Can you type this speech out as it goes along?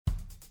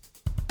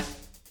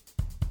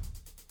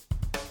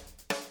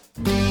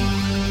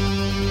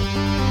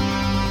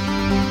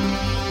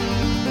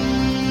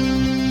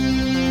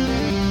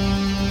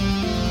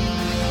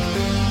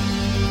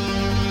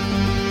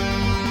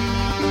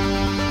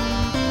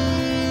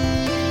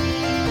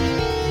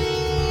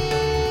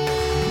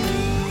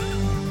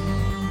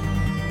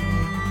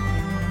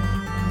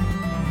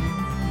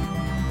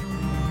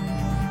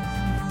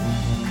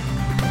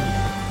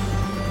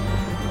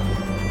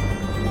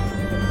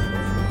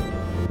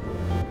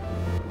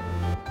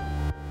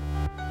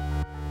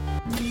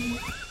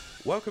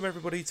Welcome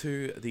everybody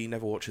to the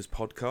Never Watchers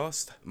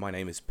podcast. My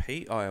name is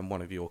Pete. I am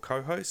one of your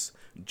co-hosts.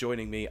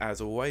 Joining me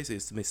as always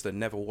is Mr.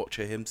 Never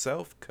Watcher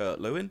himself,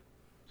 Kurt Lewin.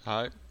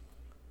 Hi.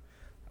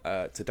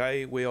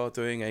 Today we are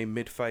doing a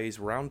mid-phase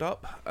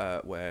roundup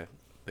where,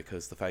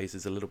 because the phase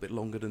is a little bit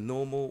longer than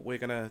normal, we're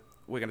gonna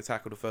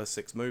tackle the first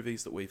 6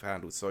 movies that we've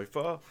handled so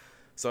far.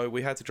 So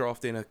we had to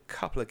draft in a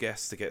couple of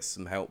guests to get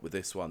some help with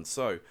this one.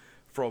 So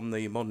from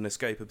the Modern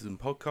Escapism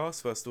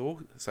podcast, first of all,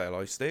 say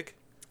hello, Stig.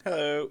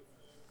 Hello.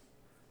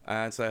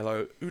 And say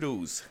hello,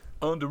 Oodles.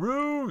 On the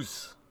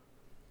ruse.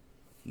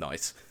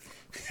 Nice.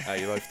 How are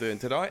you both doing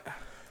tonight?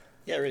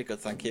 Yeah, really good,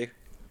 thank you.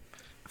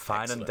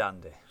 Fine Excellent. and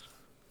dandy.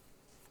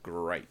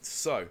 Great.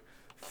 So,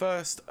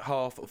 first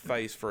half of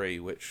Phase 3,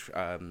 which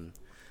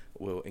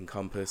will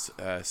encompass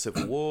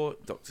Civil War,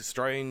 Doctor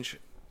Strange,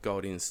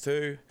 Guardians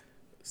 2,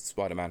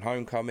 Spider-Man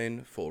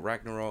Homecoming, Thor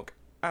Ragnarok,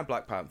 and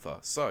Black Panther.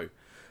 So,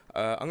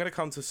 I'm going to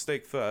come to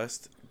Stig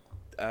first.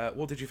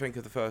 What did you think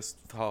of the first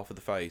half of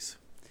the phase?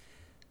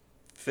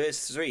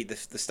 Phase 3,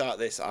 the start of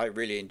this, I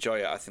really enjoy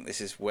it. I think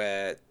this is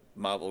where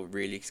Marvel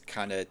really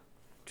kind of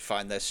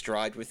find their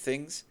stride with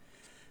things.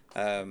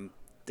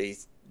 They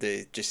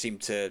just seem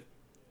to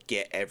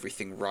get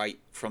everything right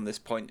from this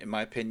point, in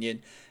my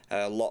opinion.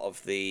 A lot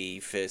of the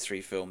Phase 3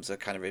 films are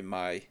kind of in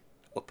my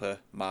upper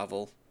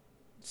Marvel.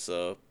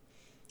 So,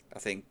 I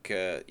think,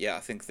 I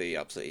think they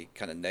absolutely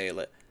kind of nail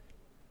it.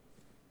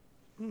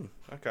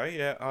 Okay,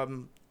 yeah.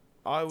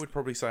 I would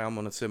probably say I'm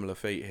on a similar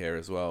feat here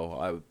as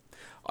well.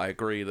 I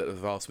agree that the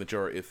vast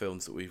majority of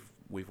films that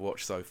we've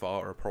watched so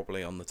far are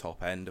probably on the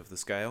top end of the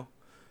scale.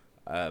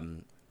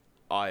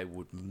 I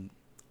would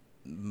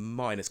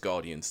minus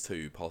Guardians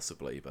 2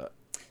 possibly, but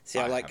see,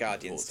 I like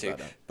Guardians 2,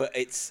 but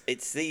it's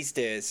these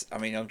days. I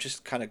mean, I've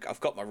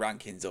got my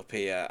rankings up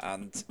here,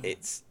 and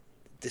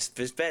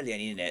there's barely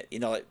any in it. You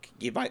know, like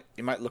you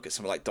might look at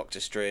something like Doctor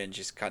Strange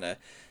is kind of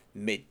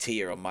mid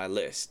tier on my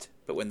list,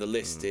 but when the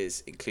list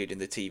is including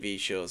the TV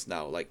shows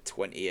now, like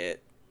 28,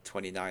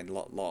 29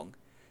 lot long.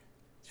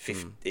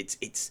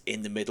 It's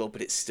in the middle,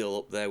 but it's still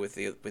up there with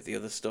the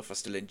other stuff. I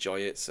still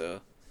enjoy it.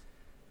 So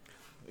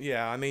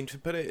yeah, I mean, to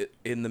put it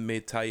in the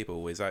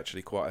mid-table is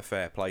actually quite a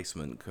fair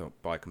placement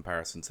by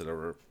comparison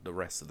to the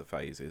rest of the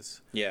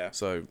phases. Yeah.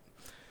 So,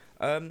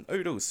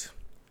 Oodles,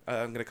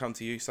 I'm going to come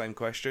to you. Same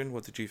question.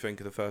 What did you think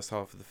of the first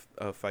half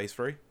of Phase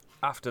 3?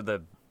 After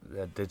the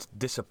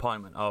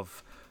disappointment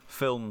of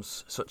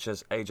films such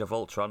as Age of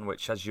Ultron,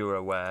 which, as you're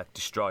aware,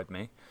 destroyed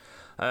me,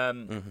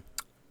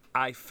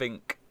 I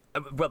think.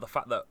 Well, the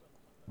fact that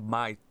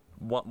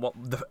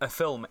a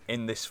film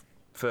in this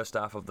first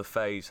half of the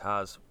phase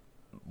has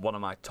one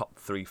of my top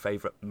 3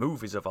 favourite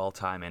movies of all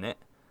time in it,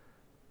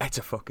 it's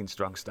a fucking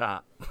strong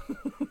start.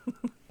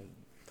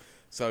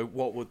 So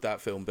what would that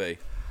film be?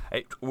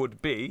 It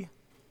would be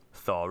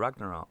Thor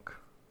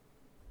Ragnarok.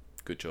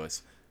 Good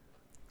choice.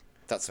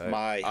 That's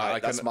my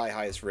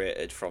highest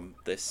rated from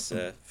this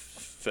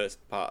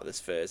first part of this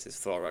phase is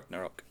Thor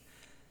Ragnarok.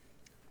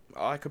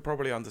 I could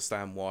probably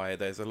understand why.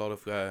 There's a lot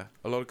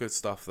of good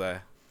stuff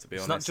there. To be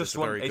honest, not just it's a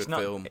very good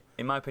film.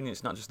 In my opinion,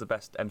 it's not just the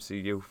best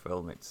MCU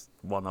film. It's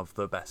one of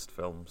the best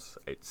films.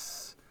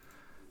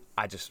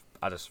 I just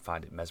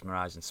find it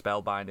mesmerising,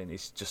 spellbinding.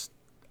 It's just,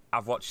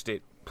 I've watched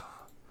it.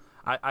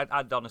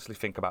 I'd honestly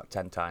think about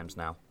 10 times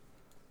now.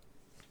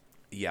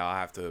 Yeah, I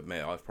have to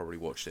admit, I've probably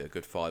watched it a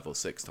good 5 or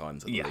 6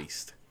 times at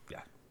least.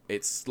 Yeah,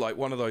 it's like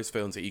one of those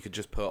films that you could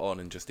just put on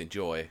and just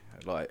enjoy,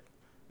 like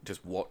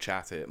just watch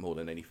at it more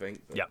than anything.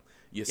 Yeah.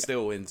 You're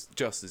still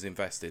just as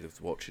invested as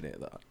watching it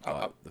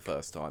the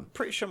first time.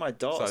 Pretty sure my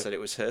daughter said it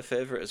was her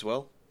favourite as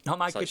well. Oh,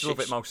 my kids love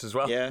it most as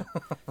well. Yeah.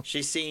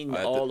 She's seen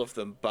all of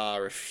them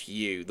bar a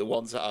few. The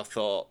ones that I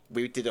thought,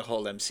 we did a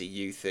whole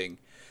MCU thing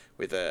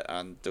with her,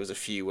 and there was a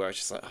few where I was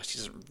just like, she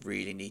doesn't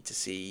really need to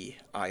see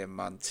Iron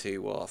Man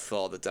 2 or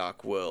Thor the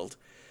Dark World.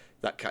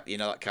 That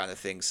kind of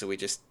thing. So we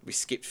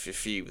skipped a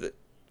few that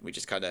we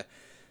just kind of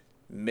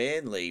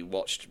mainly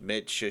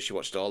made sure she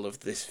watched all of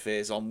this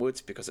phase onwards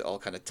because it all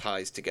kind of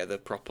ties together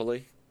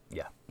properly.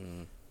 Yeah.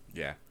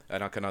 Yeah,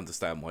 and I can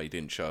understand why you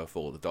didn't show her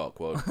for the Dark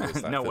World.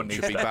 Because that No film one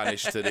should needs be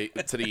banished to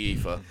the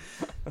ether.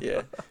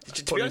 Yeah.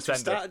 To be honest,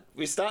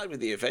 we started with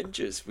the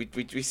Avengers. We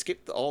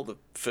skipped all the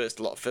first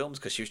lot of films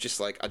because she was just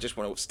like, I just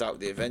want to start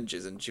with the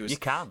Avengers, and she was. You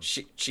can.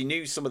 She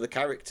knew some of the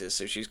characters,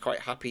 so she was quite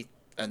happy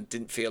and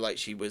didn't feel like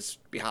she was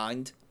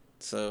behind.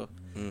 So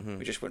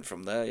we just went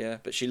from there. Yeah,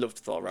 but she loved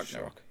Thor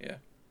Ragnarok. Sure. Yeah.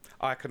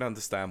 I can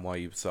understand why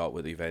you start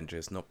with the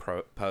Avengers. Not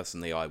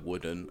personally, I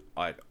wouldn't.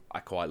 I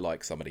quite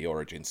like some of the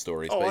origin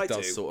stories, but it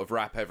does sort of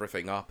wrap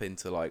everything up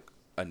into like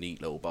a neat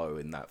little bow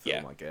in that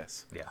film, I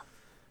guess. Yeah.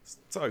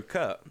 So,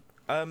 Kurt,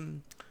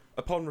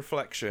 upon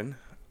reflection,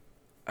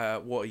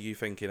 what are you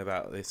thinking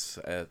about this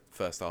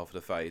first half of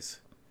the phase?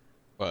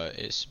 Well,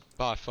 it's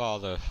by far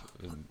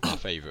my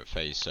favourite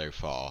phase so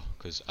far,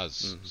 because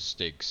as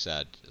Stig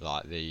said,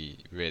 like they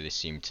really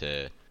seem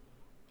to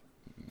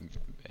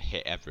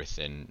hit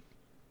everything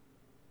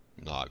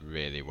like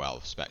really well,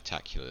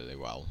 spectacularly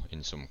well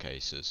in some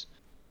cases.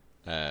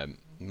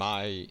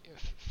 My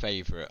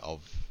favourite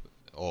of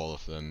all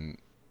of them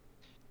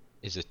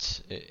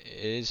it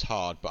is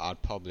hard, but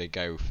I'd probably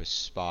go for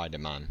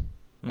Spider-Man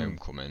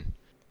Homecoming.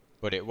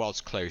 But it was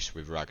close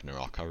with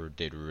Ragnarok. I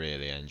did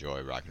really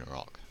enjoy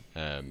Ragnarok.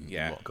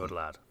 Good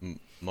lad.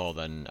 More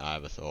than I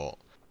ever thought.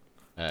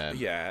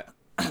 Yeah.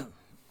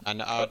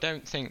 And I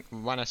don't think,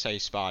 when I say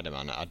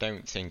Spider-Man, I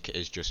don't think it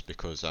is just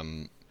because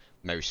I'm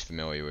most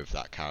familiar with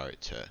that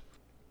character.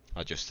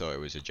 I just thought it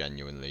was a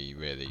genuinely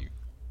really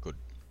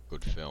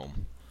good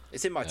film.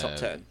 It's in my top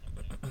 10.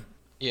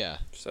 Yeah.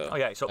 So. Oh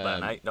yeah, it's up there,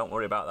 mate. Don't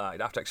worry about that.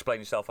 You'd have to explain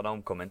yourself on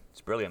Homecoming.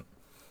 It's brilliant.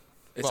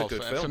 It's a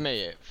good film. For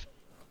me,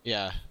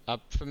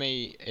 for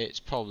me, it's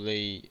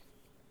probably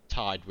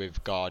tied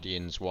with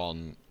Guardians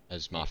 1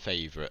 as my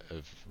favourite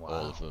of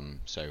all of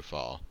them so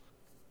far.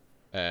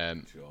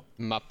 Sure.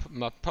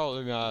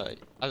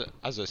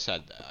 As I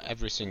said,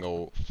 every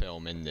single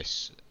film in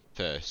this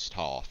first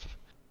half,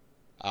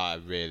 I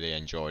really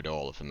enjoyed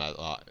all of them.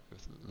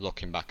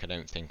 Looking back, I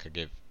don't think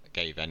I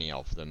gave any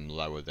of them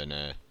lower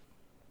than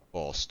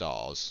 4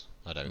 stars.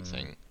 I don't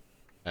think.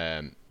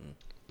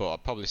 But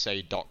I'd probably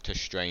say Doctor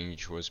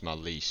Strange was my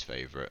least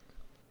favourite.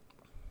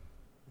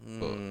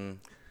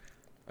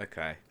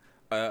 Okay.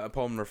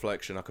 Upon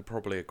reflection, I could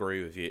probably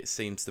agree with you. It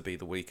seems to be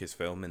the weakest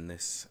film in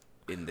this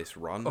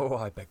run. Oh,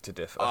 I beg to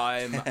differ.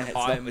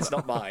 It's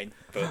not mine.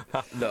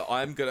 But look,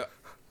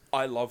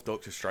 I love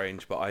Doctor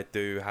Strange, but I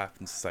do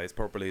happen to say it's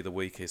probably the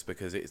weakest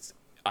because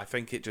I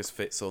think it just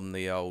fits on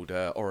the old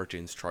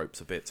origins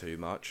tropes a bit too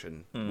much,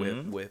 and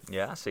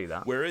yeah, I see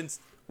that.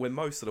 We're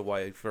most of the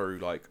way through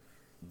like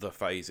the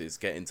phases,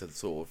 getting to the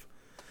sort of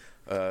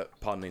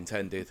pun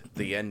intended,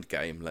 the end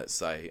game, let's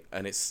say,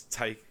 and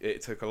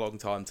it took a long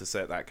time to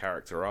set that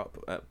character up,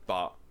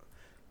 but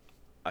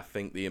I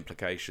think the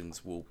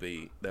implications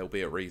there'll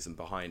be a reason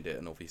behind it,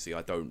 and obviously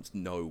I don't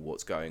know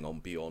what's going on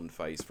beyond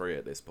phase 3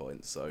 at this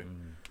point, so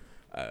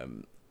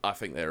I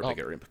think there are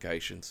bigger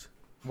implications.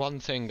 One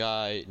thing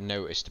I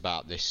noticed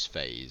about this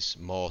phase,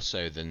 more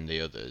so than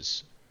the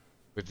others,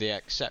 with the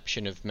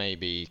exception of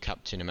maybe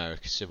Captain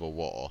America Civil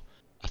War,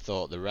 I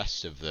thought the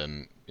rest of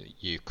them,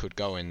 you could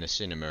go in the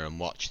cinema and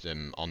watch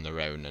them on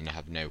their own and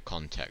have no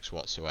context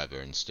whatsoever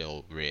and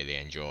still really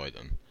enjoy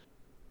them.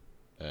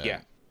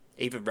 Yeah.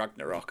 Even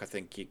Ragnarok, I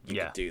think you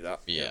could do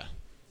that.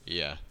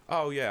 Yeah.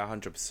 Oh yeah,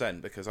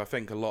 100%. Because I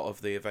think a lot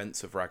of the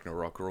events of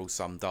Ragnarok are all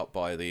summed up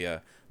by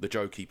the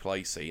jokey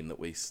play scene that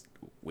we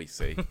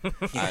see,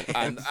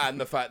 and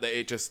the fact that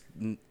it just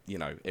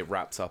it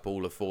wraps up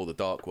all of For the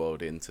Dark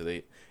World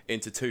into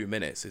 2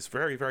 minutes is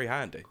very, very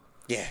handy.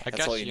 Yeah,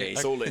 that's all you need.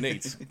 It's all it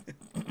needs.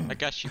 I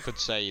guess you could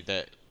say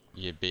that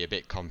you'd be a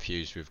bit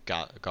confused with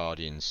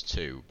Guardians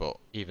 2, but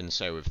even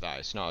so with that,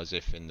 it's not as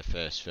if in the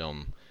first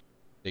film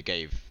they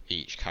gave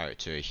each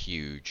character a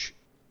huge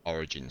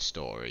origin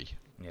story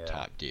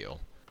type deal.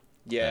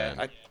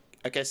 Yeah,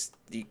 I guess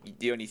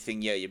the only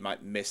thing you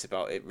might miss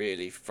about it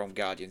really from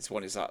Guardians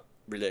 1 is that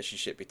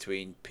relationship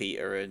between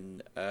Peter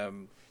and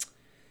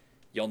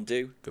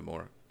Yondu.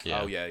 Gamora.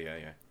 Yeah. Oh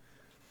yeah.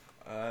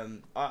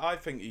 I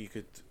think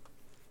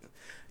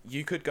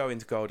you could go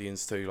into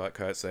Guardians 2, like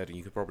Kurt said, and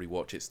you could probably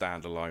watch it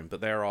standalone,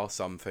 but there are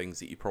some things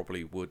that you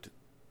probably would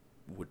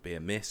be a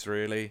miss,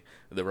 really.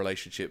 The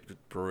relationship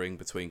brewing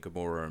between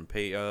Gamora and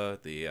Peter,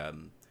 the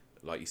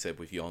like you said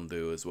with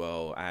Yondu as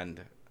well,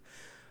 and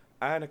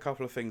a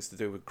couple of things to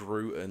do with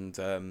Groot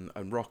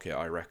and Rocket,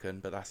 I reckon,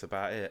 but that's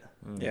about it.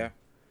 Yeah.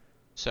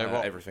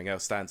 So everything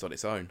else stands on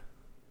its own.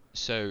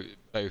 So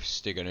both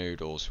Stig and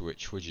Oodles,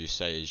 which would you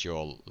say is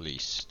your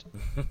least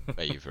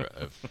favourite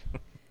of?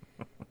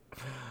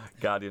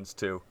 Guardians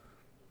 2.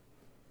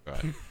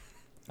 Right.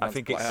 I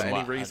think it's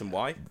any reason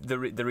why? The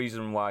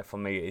reason why for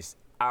me is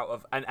out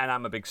of and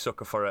I'm a big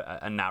sucker for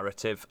a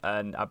narrative,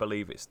 and I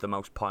believe it's the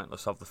most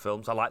pointless of the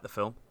films. I like the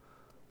film,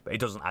 but it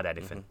doesn't add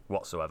anything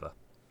whatsoever.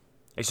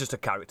 It's just a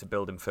character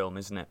building film,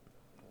 isn't it?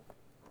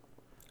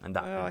 And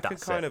I can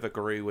kind of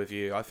agree with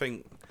you. I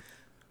think,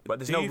 but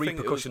there's no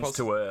repercussions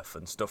to Earth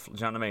and stuff. Do you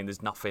know what I mean?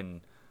 There's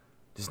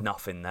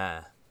nothing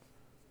there.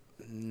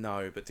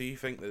 No, but do you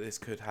think that this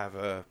could have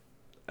a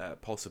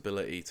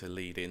possibility to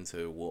lead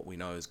into what we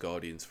know as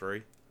Guardians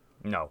 3?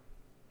 No.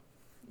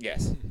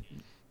 Yes.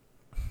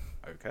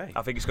 Okay.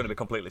 I think it's going to be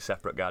completely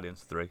separate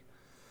Guardians 3.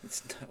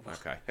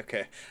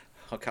 Okay.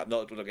 I'm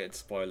not going to get into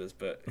spoilers,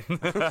 but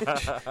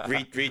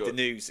read the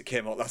news that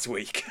came out last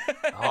week.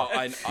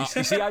 You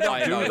see, I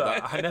don't do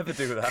that. I never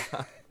do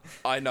that.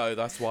 I know,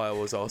 that's why I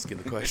was asking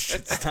the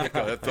questions.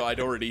 But I'd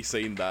already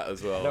seen that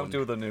as well. Don't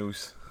do the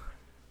news.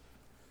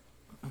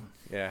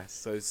 Yeah,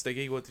 so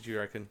Stiggy, what did you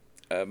reckon?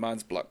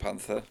 Mine's Black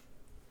Panther.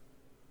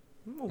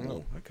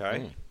 Ooh,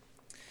 okay.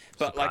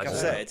 But like I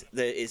said,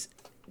 there is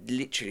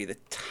literally the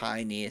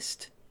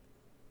tiniest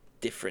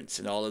difference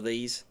in all of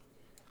these.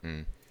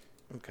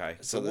 Okay,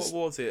 so what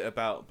was it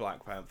about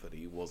Black Panther that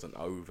you wasn't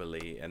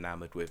overly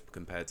enamoured with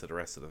compared to the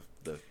rest of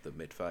the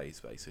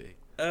mid-phase, basically?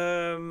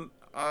 I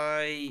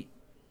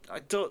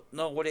don't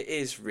know what it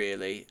is,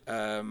 really.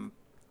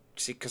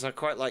 See, because I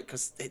quite like...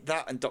 Because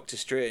that and Doctor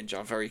Strange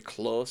are very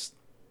close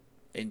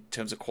in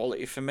terms of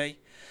quality for me.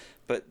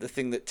 But the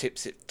thing that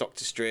tips it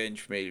Doctor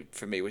Strange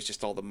for me was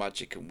just all the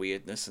magic and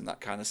weirdness and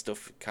that kind of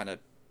stuff.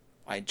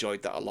 I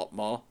enjoyed that a lot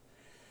more.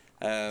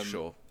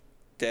 Sure.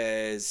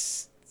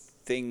 There's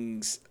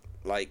things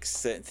like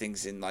certain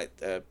things in like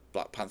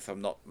Black Panther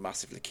I'm not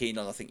massively keen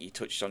on. I think you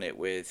touched on it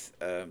with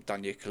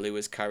Daniel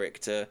Kaluuya's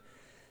character.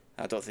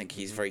 I don't think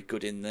he's very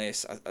good in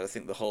this. I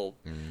think the whole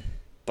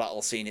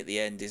battle scene at the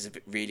end is a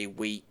bit really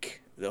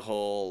weak. The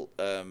whole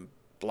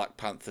Black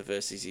Panther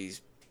versus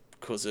his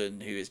cousin,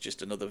 who is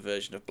just another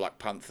version of Black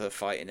Panther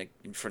fighting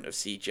in front of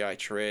CGI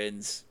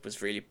trains,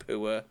 was really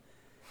poor.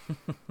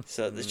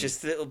 So there's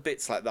just little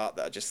bits like that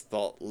I just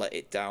thought let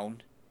it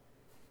down.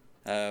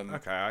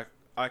 Okay,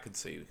 I can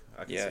see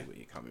where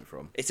you're coming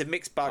from. It's a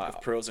mixed bag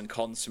of pros and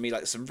cons for me.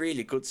 Like some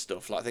really good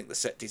stuff. Like I think the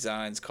set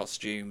designs,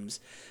 costumes,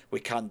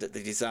 Wakanda,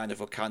 the design of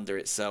Wakanda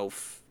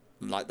itself,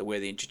 and like the way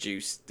they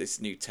introduced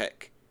this new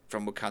tech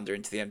from Wakanda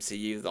into the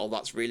MCU. All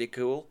that's really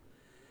cool.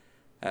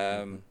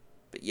 But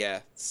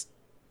yeah,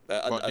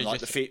 and like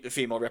the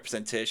female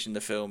representation in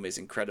the film is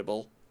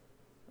incredible.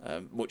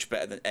 Much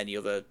better than any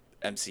other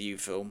MCU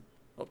film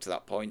up to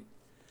that point.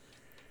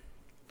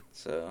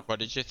 So, what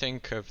did you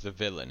think of the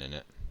villain in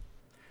it?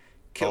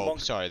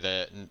 Killmonger.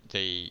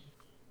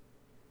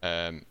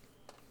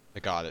 The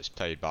guy that's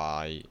played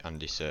by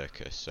Andy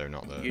Serkis, so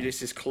not the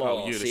Ulysses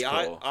Claw. Ulysses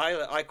Claw.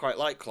 I quite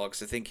like Claw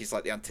because I think he's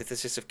like the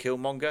antithesis of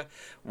Killmonger.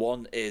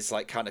 One is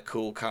like kind of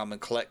cool, calm,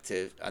 and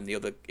collective, and the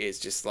other is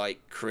just like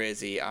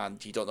crazy,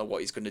 and you don't know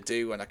what he's going to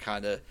do. And I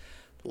kind of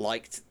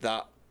liked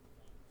that,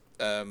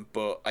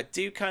 but I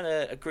do kind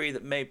of agree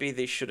that maybe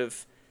they should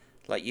have,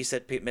 like you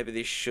said, Pete, maybe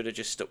they should have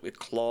just stuck with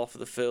Claw for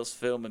the first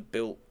film and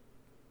built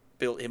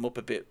him up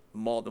a bit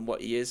more than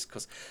what he is,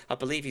 because I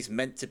believe he's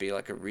meant to be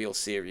like a real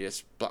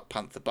serious Black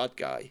Panther bad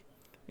guy.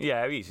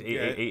 Yeah, he's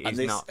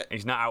not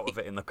out of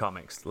it in the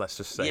comics. Let's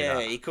just say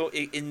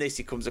that. In this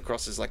he comes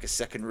across as like a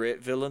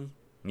second-rate villain.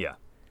 Yeah.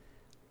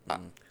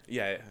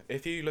 Yeah,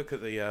 if you look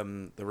at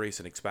the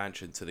recent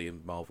expansion to the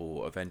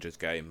Marvel Avengers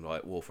game,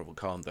 like War for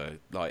Wakanda,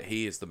 like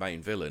he is the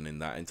main villain in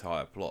that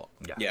entire plot.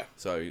 Yeah.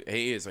 So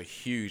he is a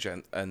huge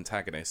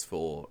antagonist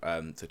for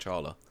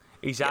T'Challa.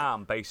 His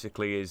arm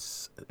basically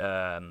is,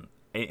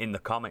 in the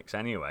comics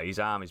anyway, his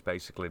arm is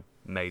basically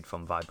made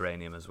from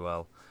vibranium as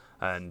well.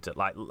 And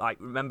like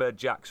remember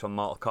Jax from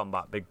Mortal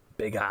Kombat,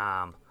 big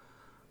arm.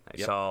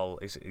 It's all,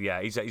 he's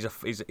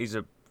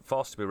a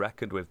force to be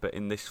reckoned with. But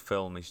in this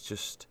film, he's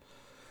just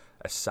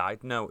a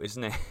side note,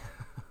 isn't he?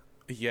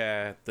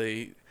 Yeah,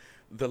 the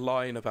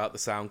line about the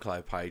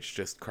SoundCloud page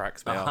just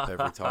cracks me up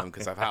every time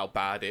because of how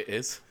bad it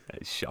is.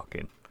 It's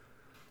shocking.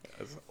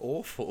 It's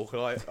awful.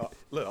 Like,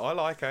 look, I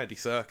like Andy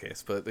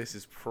Serkis, but this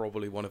is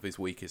probably one of his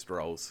weakest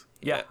roles.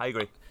 Yeah, I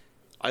agree.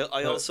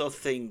 I also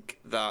think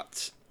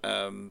that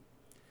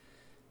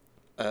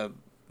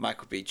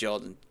Michael B.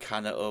 Jordan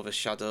kind of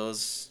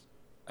overshadows.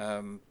 I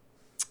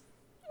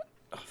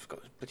forgot.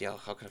 Bloody hell!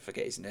 How can I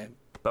forget his name?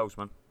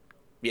 Boseman.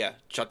 Yeah,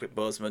 Chadwick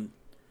Boseman.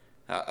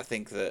 I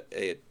think that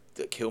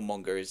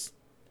Killmonger is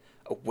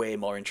a way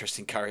more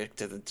interesting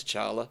character than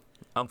T'Challa.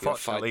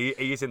 Unfortunately,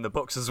 he is in the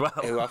books as well.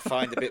 Who I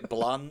find a bit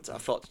bland. I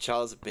thought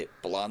T'Challa's a bit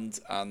bland,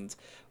 and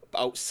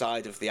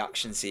outside of the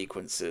action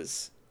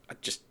sequences, I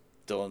just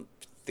don't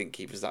think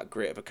he was that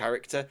great of a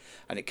character,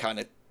 and it kind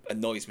of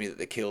annoys me that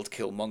they killed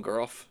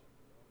Killmonger off.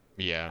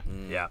 Yeah.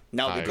 Yeah.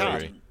 Now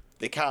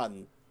they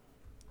can,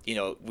 you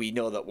know, we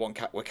know that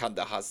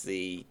Wakanda has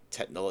the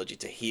technology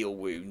to heal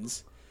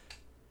wounds.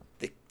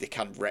 They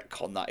can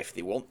retcon that if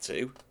they want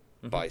to.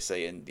 By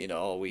saying, you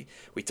know, we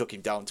took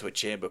him down to a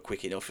chamber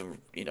quick enough and,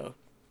 you know,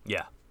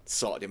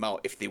 sorted him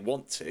out if they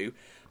want to,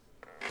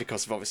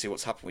 because of obviously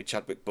what's happened with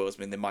Chadwick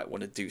Boseman. They might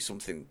want to do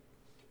something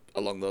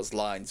along those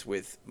lines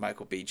with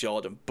Michael B.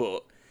 Jordan,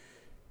 but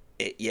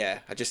I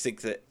just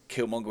think that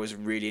Killmonger was a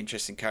really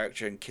interesting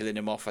character, and killing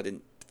him off I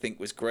didn't think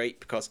was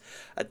great, because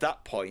at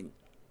that point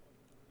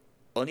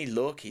only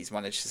Loki's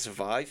managed to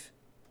survive.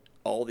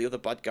 All the other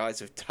bad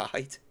guys have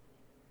died.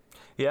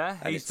 Yeah,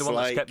 he's the one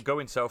that's kept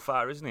going so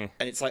far, isn't he?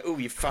 And it's like, oh,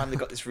 you've finally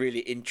got this really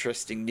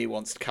interesting,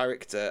 nuanced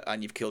character,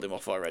 and you've killed him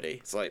off already.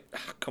 It's like,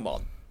 come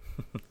on.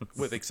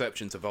 With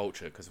exception to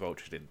Vulture, because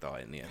Vulture didn't die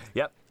in the end.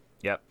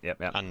 Yep.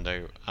 And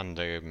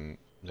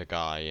the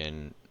guy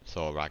in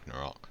Thor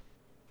Ragnarok.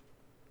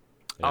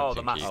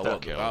 The Master.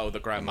 The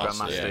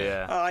Grandmaster.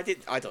 Yeah. Oh,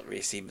 I don't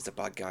really see him as a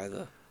bad guy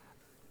though.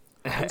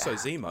 Also,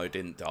 Zemo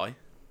didn't die.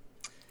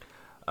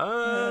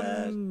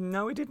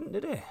 No, he didn't,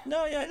 did he?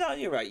 No,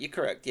 you're right. You're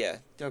correct. Yeah,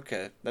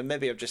 okay. Then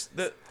maybe I'm just.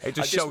 It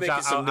just shows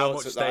how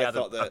much they had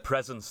a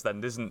presence then,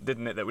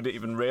 didn't it? That we didn't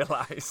even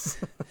realise.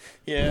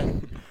 Yeah.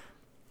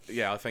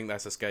 Yeah, I think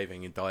that's a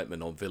scathing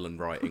indictment on villain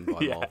writing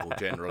by Marvel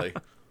generally.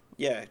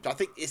 Yeah, I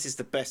think this is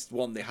the best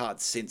one they had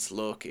since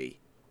Loki,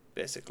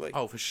 basically.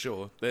 Oh, for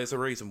sure. There's a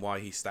reason why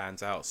he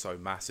stands out so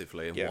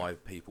massively and why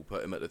people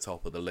put him at the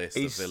top of the list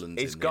of villains in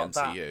the MCU. He's got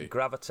that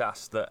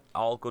gravitas that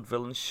all good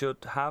villains should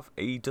have.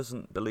 He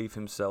doesn't believe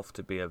himself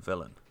to be a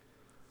villain.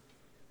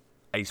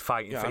 He's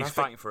fighting.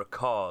 Fighting for a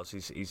cause.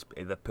 He's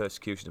the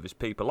persecution of his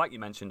people, like you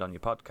mentioned on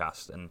your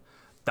podcast, and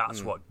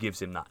that's what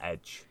gives him that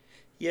edge.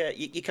 Yeah,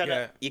 you kind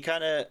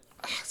of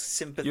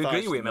sympathise. You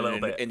agree with him a little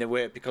bit in a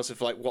way because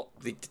of like what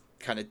they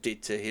kind of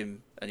did to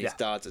him and his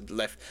dad, and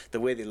the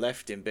way they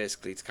left him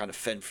basically to kind of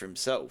fend for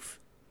himself.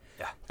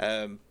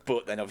 Yeah.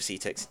 But then obviously he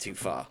takes it too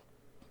far,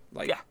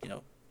 like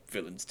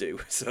villains do.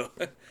 So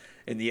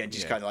in the end,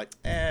 he's kind of like,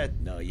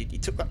 no, you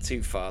took that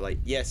too far. Like,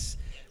 yes,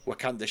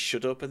 Wakanda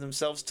should open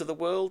themselves to the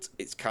world.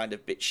 It's kind of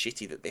a bit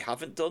shitty that they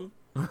haven't done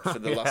for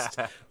the last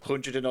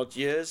 100 and odd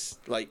years,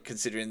 like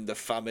considering the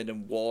famine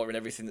and war and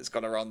everything that's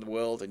gone around the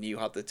world, and you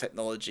had the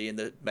technology and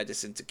the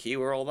medicine to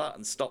cure all that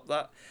and stop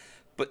that.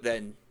 But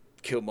then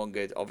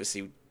Killmonger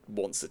obviously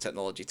wants the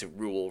technology to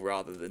rule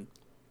rather than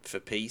for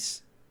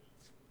peace.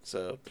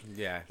 So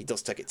he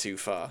does take it too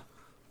far.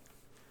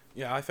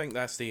 Yeah, I think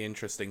that's the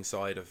interesting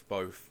side of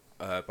both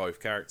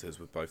characters,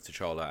 with both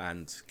T'Challa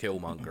and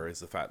Killmonger, is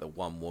the fact that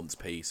one wants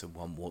peace and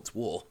one wants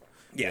war.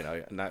 Yeah, you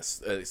know, and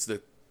that's it's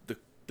the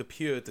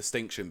pure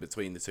distinction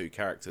between the two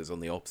characters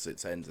on the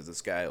opposite ends of the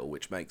scale,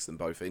 which makes them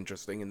both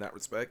interesting in that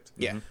respect.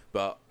 Yeah,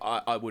 but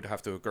I would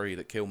have to agree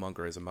that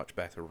Killmonger is a much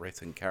better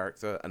written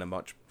character and a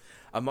much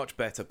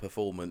better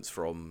performance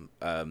from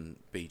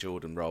B.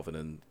 Jordan rather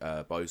than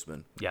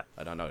Boseman. Yeah,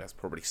 and I know that's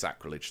probably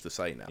sacrilege to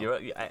say now.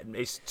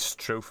 It's just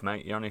truth,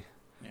 mate. You're only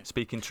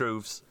speaking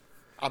truths.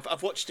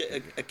 I've watched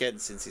it again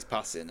since his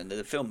passing, and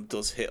the film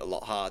does hit a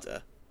lot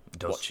harder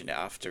watching it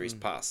after he's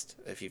passed.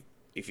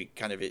 If you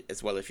kind of,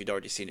 as well, if you'd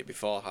already seen it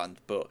beforehand.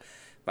 But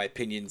my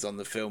opinions on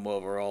the film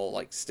overall,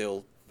 like,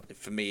 still,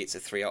 for me, it's a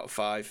 3 out of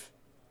 5.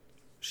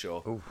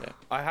 Sure. Yeah.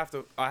 I have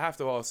to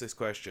ask this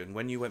question.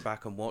 When you went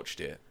back and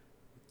watched it,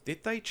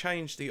 did they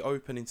change the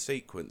opening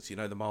sequence? You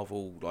know, the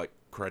Marvel like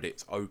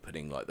credits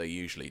opening like they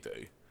usually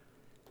do.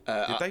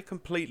 Did they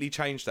completely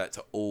change that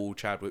to all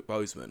Chadwick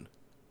Boseman?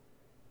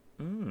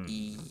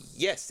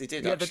 Yes, they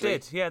did. Yeah, actually. they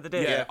did. Yeah, they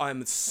did. Yeah,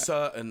 I'm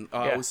certain.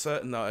 I was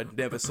certain that I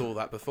never saw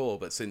that before,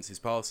 but since his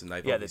passing,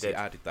 they've obviously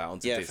added that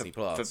onto Disney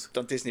Plus.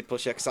 On Disney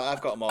Plus, because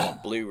I've got them all on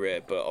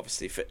Blu-ray, but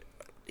obviously for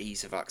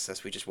ease of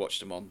access, we just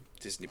watched them on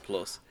Disney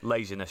Plus.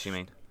 Laziness, you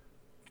mean?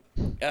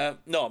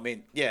 No, I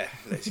mean,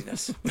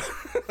 laziness.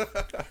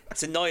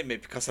 It's annoying me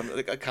because I'm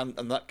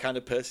that kind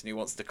of person who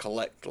wants to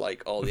collect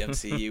like all the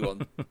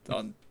MCU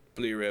on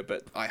Blu-ray,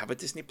 but I have a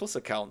Disney Plus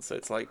account, so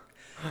it's like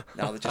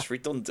now they're just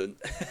redundant.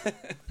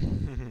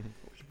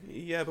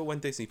 Yeah, but when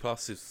Disney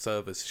Plus's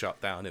servers shut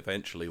down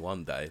eventually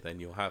one day, then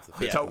you'll have the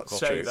physical Don't copies.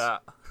 say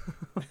that.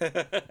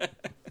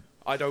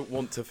 I don't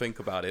want to think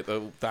about it,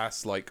 but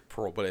that's like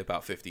probably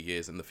about 50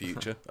 years in the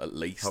future, at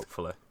least.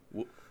 Hopefully.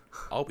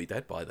 I'll be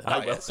dead by then.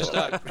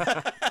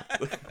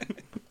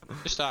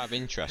 Just out of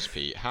interest,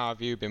 Pete, how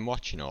have you been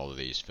watching all of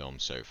these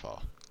films so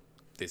far?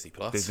 Disney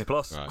Plus. Disney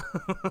Plus.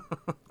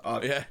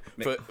 Right. Yeah,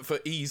 for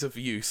ease of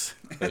use,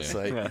 let's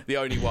say. Yeah. The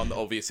only one that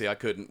obviously I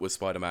couldn't was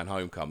Spider-Man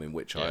Homecoming,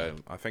 which I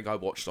think I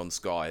watched on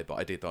Sky, but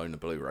I did own a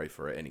Blu-ray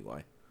for it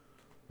anyway.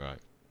 Right.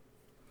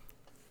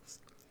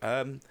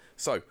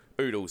 So,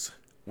 Oodles,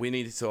 we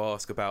needed to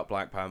ask about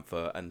Black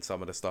Panther and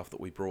some of the stuff that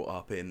we brought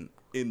up in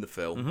the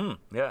film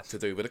to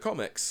do with the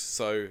comics.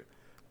 So,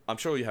 I'm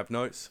sure you have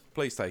notes.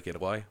 Please take it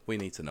away. We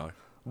need to know.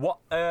 What?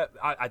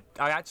 I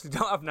actually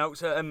don't have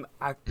notes.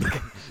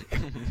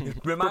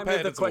 Remind me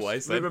of the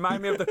questions.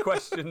 Remind me of the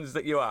questions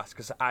that you asked,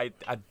 because I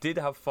did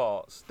have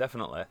thoughts,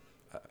 definitely.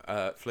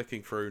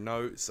 Flicking through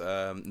notes.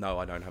 No,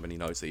 I don't have any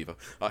notes either.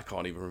 I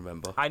can't even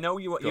remember. I know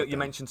you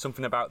mentioned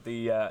something about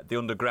the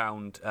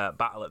underground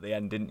battle at the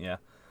end, didn't you?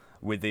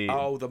 With the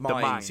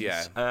mines.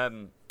 Yeah.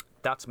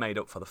 That's made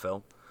up for the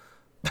film.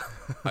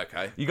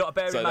 Okay. You got to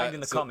bear in mind in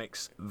the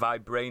comics,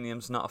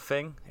 vibranium's not a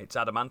thing. It's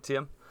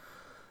adamantium.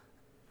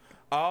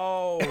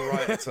 Oh,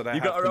 right. So they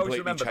have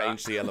completely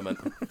changed the element.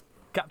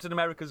 Captain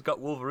America's got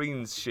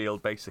Wolverine's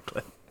shield,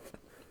 basically.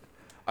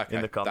 Okay,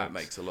 in the comics. That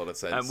makes a lot of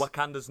sense. And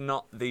Wakanda's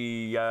not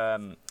the...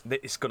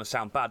 it's going to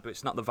sound bad, but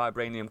it's not the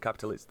vibranium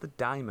capital, it's the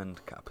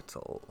diamond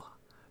capital.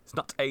 It's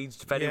not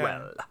aged very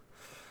well.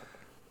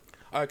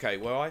 Okay,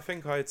 well, I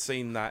think I had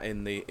seen that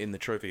in the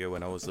trivia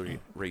when I was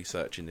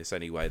researching this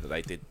anyway, that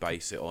they did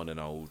base it on an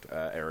old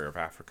area of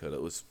Africa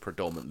that was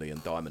predominantly in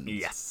diamonds.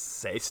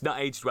 Yes, it's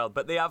not aged well,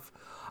 but they have...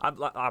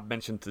 I've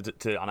mentioned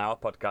to on our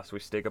podcast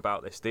with Stig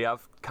about this, they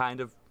have kind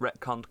of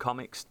retconned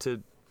comics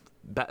to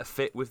better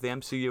fit with the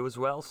MCU as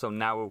well, so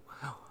now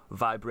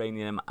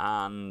vibranium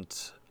and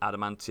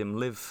adamantium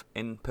live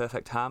in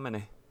perfect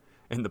harmony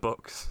in the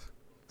books.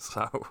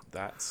 So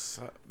that's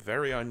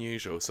very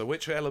unusual. So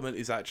which element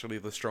is actually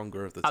the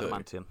stronger of the two?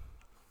 Adamantium.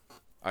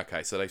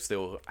 Okay, so they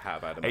still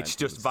have adamantium. It's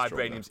just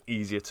vibranium's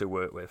easier to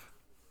work with.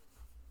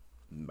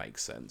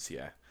 Makes sense,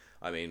 yeah.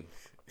 I mean,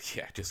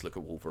 yeah, just look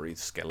at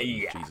Wolverine's skeleton.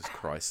 Yeah. Jesus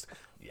Christ.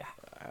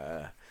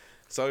 Yeah.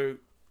 So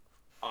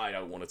I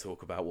don't want to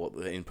talk about what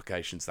the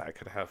implications that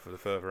could have for the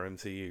further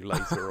MCU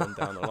later on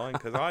down the line,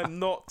 because I'm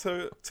not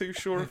too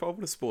sure if I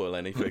want to spoil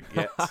anything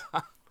yet.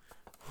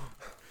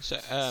 So,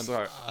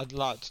 I'd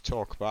like to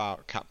talk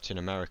about Captain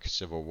America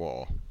Civil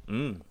War.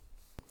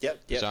 Yep.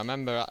 So I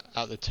remember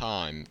at the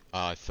time,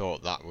 I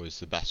thought that was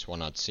the best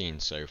one I'd seen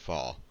so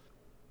far.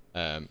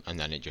 And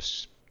then it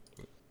just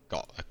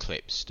got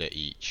eclipsed at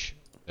each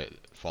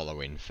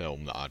following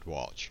film that I'd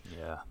watch.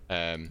 Yeah.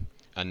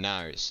 And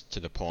now it's to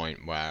the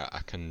point where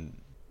I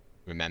can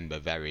remember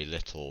very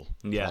little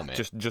from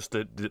it. just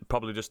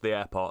probably just the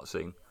airport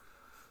scene.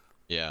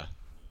 Yeah.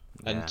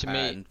 And Yeah. to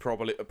me, And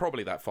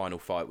probably that final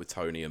fight with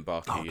Tony and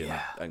Bucky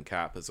and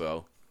Cap as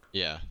well.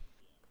 yeah,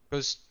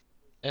 because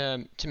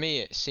to me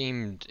it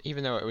seemed,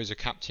 even though it was a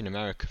Captain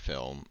America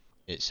film,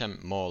 it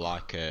seemed more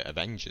like a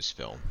Avengers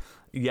film.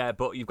 Yeah,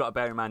 but you've got to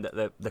bear in mind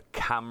that the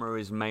camera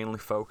is mainly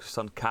focused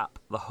on Cap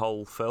the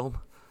whole film.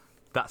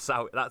 That's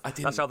how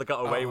they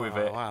got away with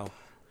it. Wow.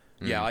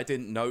 Yeah, I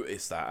didn't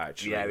notice that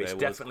actually. Yeah, it's there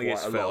definitely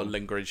was his quite a lot film. of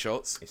lingering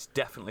shots. It's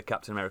definitely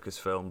Captain America's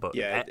film, but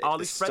Yeah, all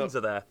his friends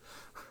are there.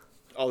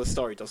 Oh, the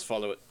story does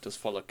follow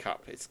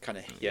Cap. It's kind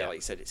of like you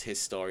said, it's his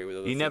story with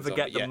other You things never on,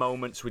 get but the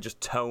moments with just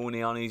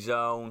Tony on his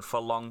own for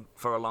a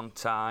long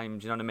time.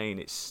 Do you know what I mean?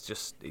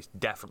 It's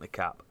definitely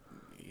Cap.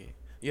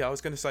 Yeah, I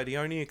was going to say the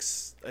only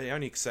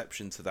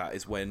exception to that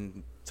is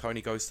when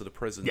Tony goes to the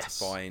prison to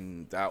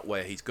find out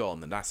where he's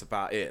gone, and that's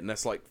about it. And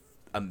that's like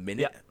a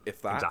minute,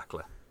 if that.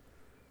 Exactly.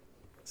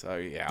 So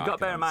yeah, You've got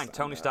to bear in mind,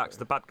 Tony Stark's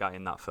the bad guy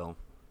in that film.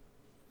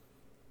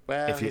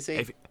 Well, is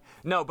he?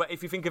 No, but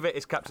if you think of it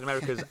as Captain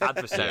America's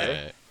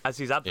adversary, he's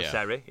the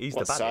baddie.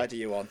 What side are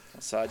you on?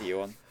 What side are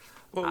you on?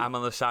 Well, I'm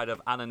on the side of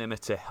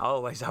anonymity.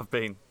 Always have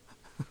been.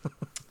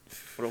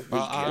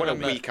 What a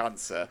weak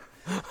answer.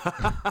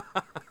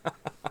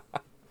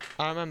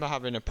 I remember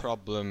having a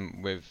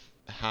problem with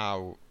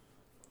how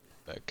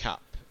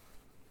Cap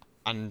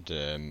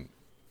and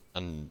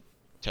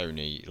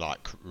Tony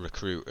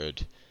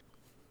recruited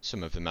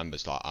some of the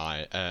members, like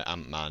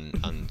Ant-Man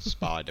and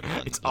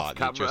Spider-Man. It's off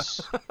camera.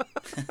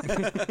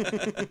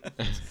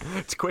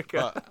 It's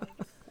quicker.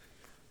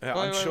 Yeah,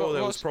 I'm sure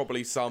there was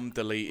probably some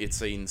deleted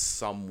scenes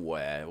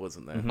somewhere,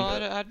 wasn't there?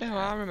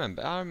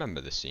 I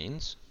remember the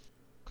scenes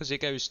because he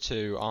goes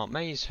to Aunt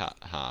May's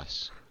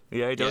house.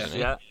 Yeah, he does.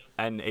 Yeah,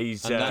 and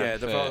he's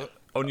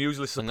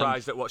unusually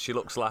surprised at what she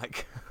looks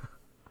like.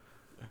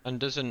 And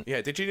doesn't...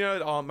 Yeah, did you know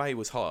that Aunt May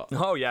was hot?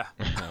 Oh, yeah.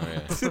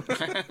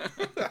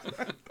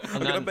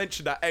 I'm going to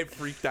mention that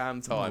every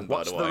damn time,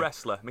 by the way. Watch The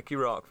Wrestler, Mickey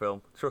Rourke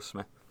film. Trust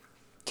me.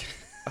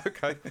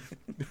 Okay.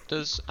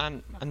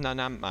 And then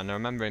Ant-Man, I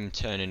remember him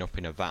turning up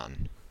in a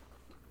van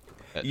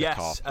at the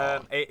car Yes,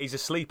 park. he's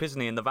asleep, isn't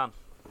he, in the van?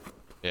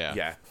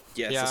 Yeah.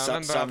 Yeah, so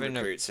Sam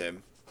recruits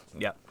him.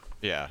 Yep.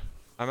 Yeah.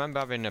 I remember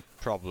having a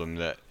problem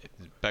that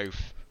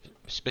both,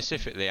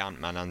 specifically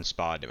Ant-Man and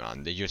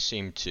Spider-Man, they just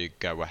seemed to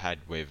go ahead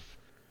with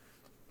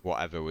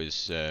whatever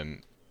was...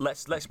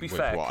 Let's be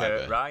fair,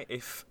 Kurt, right?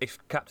 If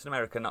Captain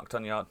America knocked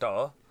on your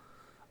door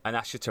and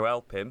asked you to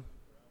help him,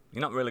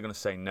 you're not really going to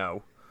say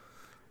no.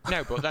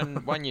 No, but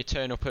then when you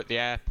turn up at the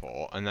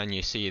airport and then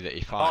you see that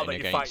you're fighting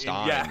against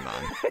Iron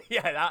Man...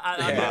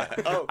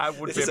 I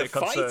would be a bit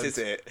concerned. Fight, is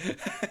it?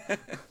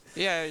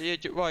 Yeah, you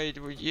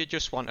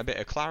just want a bit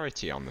of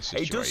clarity on the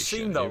situation. It does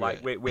seem, though,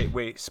 like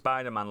with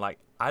Spider-Man, like,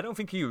 I don't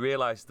think he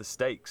realised the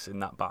stakes in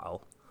that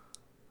battle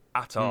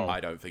at all. I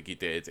don't think he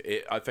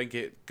did. I think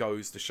it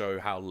goes to show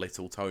how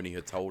little Tony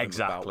had told him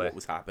about what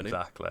was happening.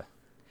 Exactly.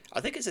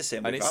 I think it's the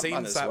same and with it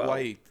Ant-Man seems as that well.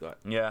 way. Like,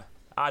 Yeah.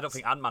 I don't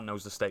think Ant-Man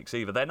knows the stakes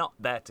either. They're not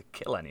there to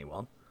kill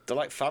anyone. They're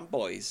like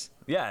fanboys.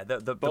 Yeah, they're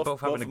both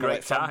having a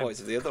great time. Fanboys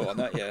of the other one,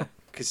 aren't you?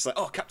 Because it's like,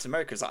 oh, Captain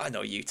America's like, I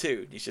know you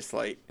too. And he's just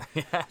like...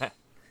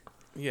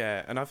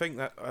 Yeah, and I think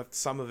that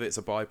some of it's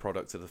a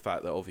byproduct of the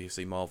fact that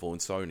obviously Marvel and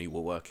Sony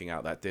were working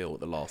out that deal at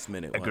the last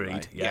minute. Agreed.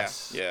 Weren't they?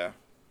 Yes. Yeah.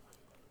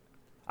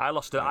 I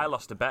lost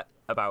a bet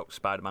about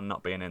Spider-Man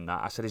not being in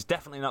that. I said he's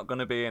definitely not going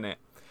to be in it.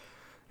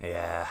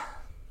 Yeah,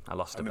 I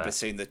lost a bet. I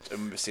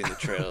remember seeing the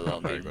trailer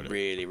and being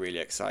really, really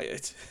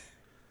excited.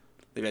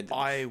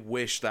 I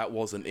wish that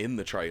wasn't in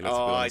the trailer, to be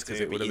I honest, because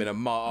do, it would have been a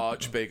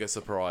much bigger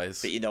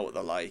surprise. But you know what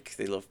they're like.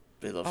 They love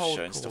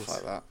showing stuff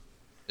like that.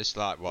 It's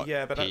like what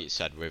Pete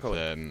said with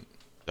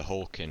the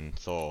Hulk in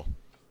Thor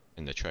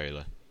in the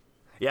trailer.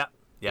 Yeah,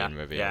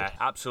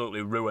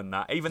 absolutely ruined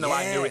that. Even though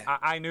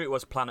I knew it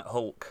was Planet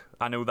Hulk.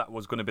 I knew that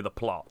was going to be the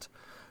plot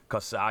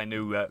because I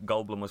knew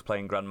Goldblum was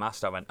playing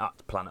Grandmaster. I went,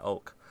 Planet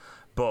Hulk.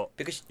 But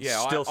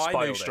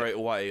I knew straight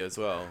away as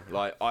well.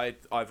 Like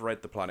I've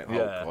read the Planet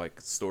Hulk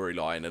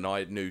storyline, and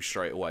I knew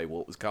straight away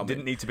what was coming.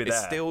 Didn't need to be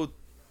there.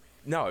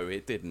 No,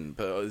 it didn't.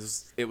 But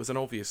it was an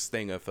obvious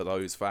stinger for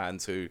those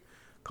fans who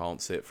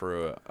can't sit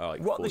through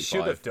what they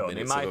should have done,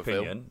 in my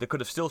opinion, film. they could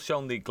have still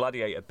shown the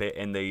Gladiator bit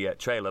in the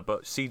trailer,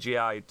 but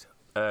CGI'd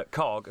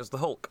Korg as the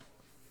Hulk.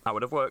 That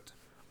would have worked.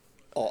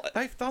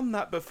 They've done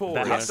that before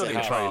in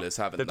trailers,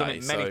 haven't they? They've done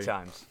it many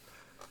times.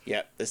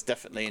 Yeah, there's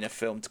definitely in a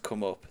film to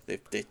come up.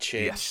 They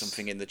changed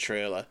something in the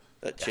trailer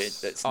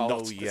that's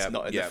not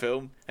in the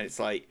film, and it's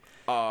like.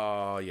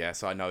 Oh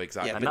yes, I know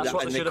exactly. Yeah, and that's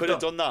what they could have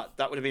done that.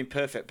 That would have been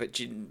perfect. But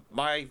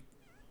I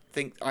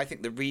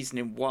think the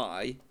reasoning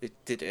why they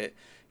did it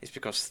is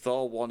because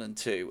Thor 1 and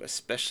 2,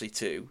 especially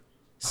 2,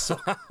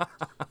 suck.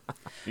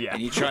 Yeah.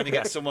 And you're trying to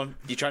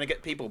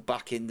get people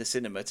back in the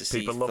cinema to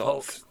see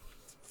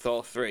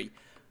Thor 3.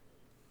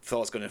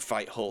 Thor's going to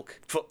fight Hulk.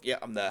 Yeah,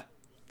 I'm there.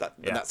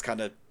 And that's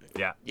kind of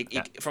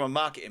from a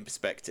marketing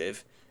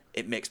perspective,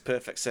 it makes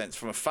perfect sense.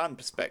 From a fan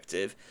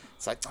perspective,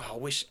 it's like, I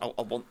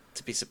want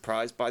to be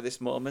surprised by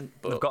this moment.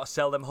 But they've got to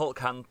sell them Hulk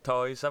hand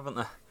toys, haven't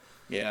they?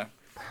 Yeah.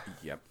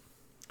 Yep.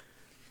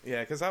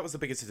 Yeah, because that was the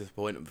biggest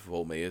disappointment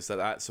for me, is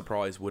that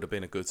surprise would have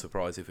been a good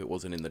surprise if it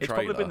wasn't in the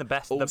trailer. It's probably been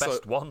the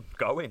best one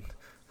going.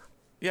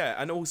 Yeah,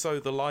 and also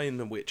the line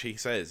in which he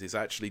says is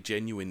actually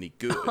genuinely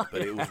good,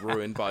 but it was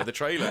ruined by the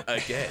trailer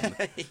again.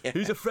 Yeah.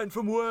 He's a friend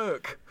from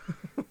work.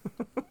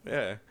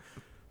 Yeah.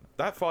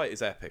 That fight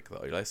is epic,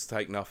 though. Let's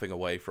take nothing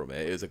away from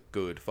it. It is a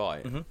good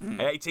fight.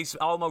 It's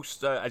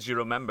almost, as you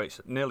remember, it's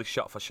nearly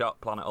shot for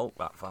shot Planet Hulk,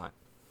 that fight.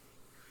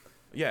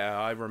 Yeah,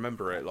 I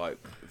remember it like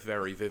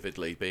very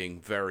vividly, being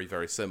very,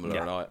 very similar.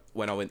 Yeah. And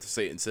when I went to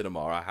see it in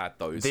cinema, I had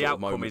those The sort of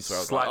outcome moments is where I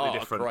was slightly like, "Oh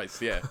different."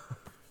 Christ, yeah."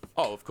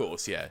 Oh, of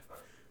course, yeah.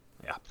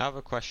 Yeah. I have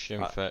a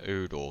question for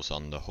Oodles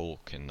on the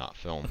Hulk in that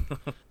film.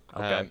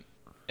 Okay.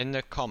 In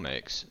the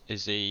comics,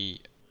 is he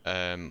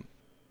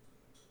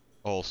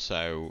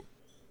also...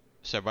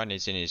 So when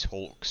he's in his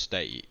Hulk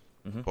state,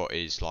 but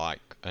he's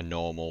like a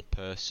normal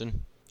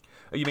person?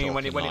 You mean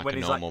when Talking like a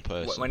he's normal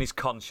person. when he's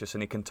conscious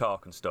and he can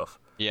talk and stuff?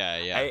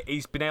 Yeah.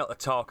 He's been able to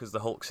talk as the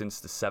Hulk since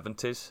the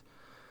 70s.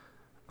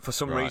 For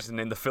some reason,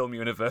 in the film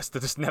universe, they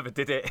just never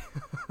did it.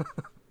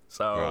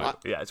 So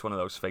yeah, it's one of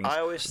those things. I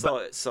always saw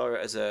it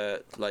as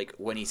a like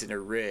when he's in a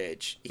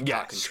rage, he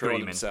can't control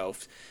screaming.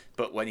 himself.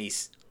 But when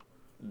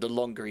the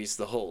longer he's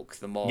the Hulk,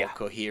 the more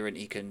coherent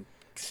he can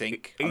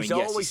think. He's he's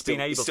able still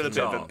to a bit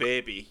of a talk.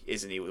 baby,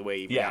 isn't he? The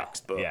way he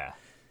reacts, but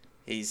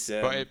he's.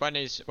 But when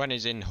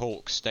he's in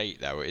Hulk state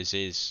though, is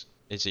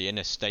he in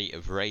a state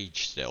of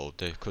rage still?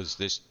 Because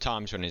there's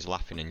times when he's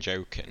laughing and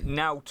joking.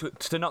 Now,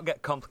 to not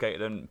get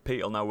complicated, and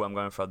Pete will know where I'm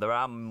going from, there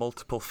are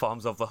multiple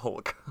forms of the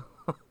Hulk.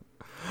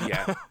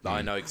 Yeah,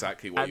 I know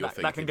exactly what you're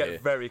thinking. That can get here.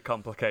 very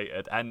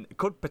complicated and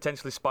could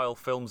potentially spoil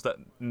films that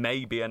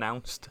may be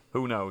announced.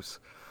 Who knows?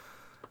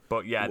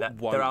 But yeah,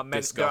 there are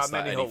many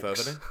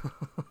Hulks. Further.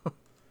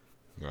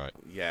 Right.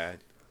 Yeah,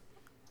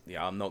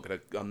 I'm not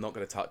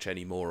gonna touch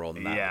any more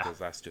on that because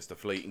that's just a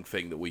fleeting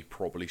thing that we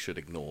probably should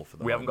ignore for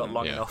the We haven't got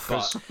moment. long enough.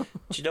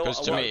 do you know what?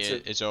 Because to me,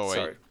 it's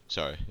always.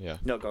 Sorry. Yeah.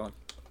 No, go on.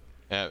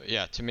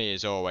 Yeah. To me,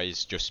 it's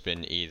always just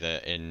been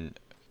either in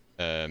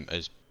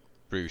as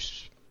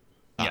Bruce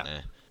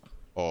Banner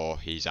or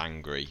he's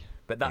angry.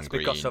 But that's and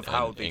because of green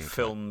how and the ink.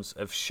 films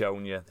have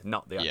shown you,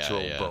 not the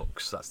actual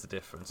books. That's the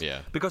difference. Yeah.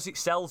 Because it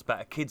sells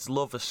better. Kids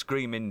love a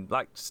screaming,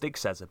 like Stig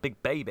says, a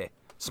big baby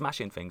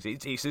smashing things.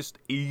 It's just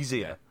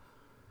easier.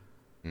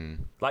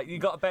 Like, you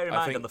got to bear in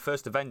mind, on the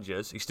first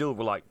Avengers, he still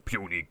were like,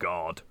 puny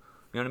god.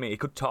 You know what I mean? He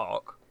could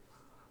talk.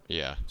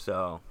 Yeah.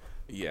 So.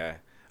 Yeah,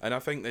 and I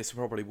think this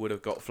probably would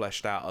have got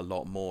fleshed out a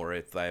lot more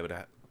if they would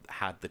have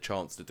had the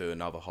chance to do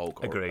another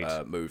Hulk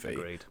movie.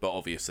 Agreed. But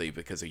obviously,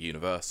 because of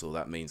Universal,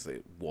 that means that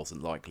it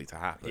wasn't likely to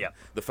happen. Yeah.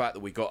 The fact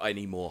that we got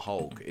any more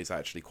Hulk is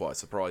actually quite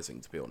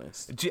surprising, to be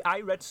honest.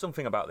 I read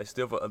something about this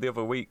the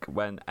other week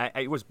when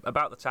it was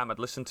about the time I'd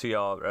listened to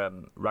your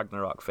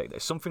Ragnarok thing.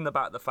 There's something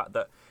about the fact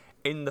that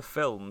in the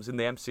films, in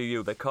the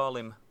MCU, they call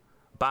him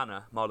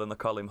Banner more than they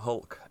call him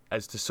Hulk,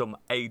 as to some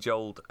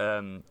age-old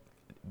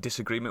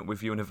disagreement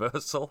with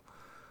Universal.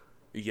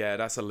 Yeah,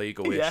 that's a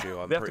legal issue.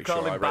 I'm they have pretty to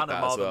call sure I him read Banner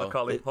that more as than well. they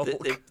call him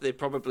Hulk. They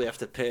probably have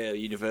to pay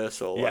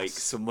Universal like Yes.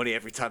 some money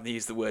every time they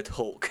use the word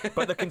Hulk.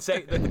 But they can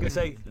say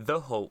the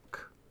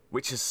Hulk,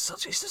 which is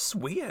such. It's just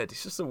weird.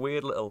 It's just a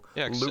weird little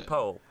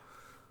loophole.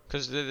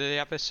 Because did they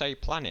ever say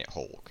Planet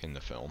Hulk in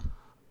the film?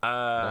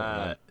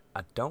 I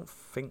don't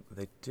think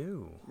they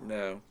do.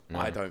 No.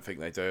 I don't think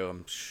they do.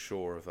 I'm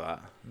sure of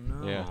that.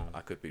 No. Yeah.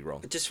 I could be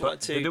wrong. I just But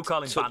want to. they do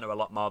call him Banner a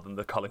lot more than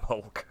they call him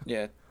Hulk.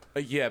 Yeah.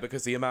 Yeah,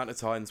 because the amount of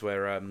times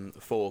where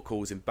Thor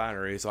calls him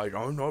Banner, he's like,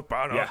 "Oh, not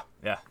Banner."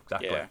 Yeah,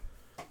 exactly. Yeah.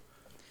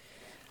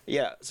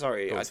 Yeah.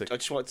 Sorry, Go on, I Stig.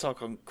 just want to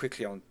talk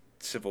quickly on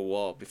Civil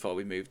War before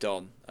we moved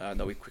on. I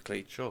know we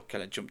quickly Sure.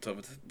 kind of jumped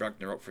over to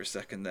Ragnarok for a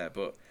second there,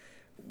 but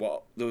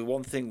the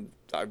one thing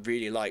that I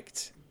really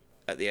liked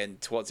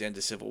towards the end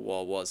of Civil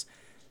War was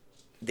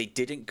they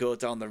didn't go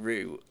down the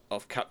route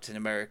of Captain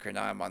America and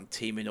Iron Man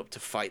teaming up to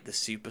fight the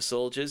super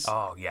soldiers.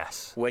 Oh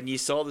yes. When you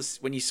saw that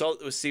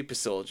there were super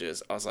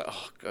soldiers, I was like,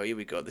 oh, here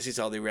we go. This is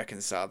how they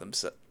reconcile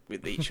themselves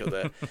with each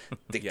other.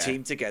 They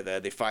team together,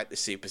 they fight the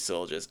super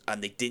soldiers,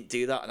 and they didn't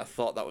do that. And I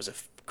thought that was a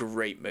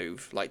great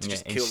move. Like to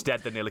just kill.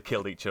 Instead, they nearly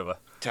killed each other.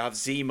 To have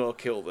Zemo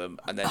kill them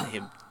and then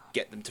him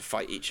get them to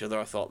fight each other,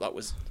 I thought that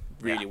was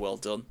really well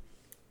done.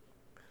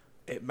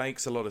 It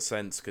makes a lot of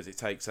sense because it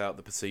takes out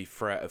the perceived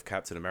threat of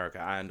Captain America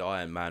and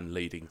Iron Man,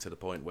 leading to the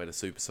point where the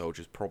super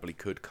soldiers probably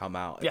could come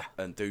out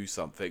and do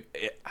something.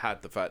 It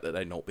had the fact that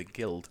they'd not been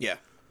killed. Yeah.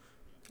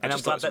 And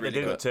I'm glad that they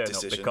didn't turn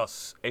decision. up,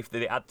 because if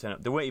they had turned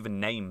up, they weren't even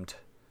named.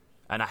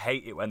 And I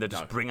hate it when they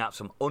just bring out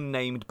some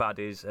unnamed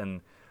baddies and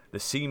they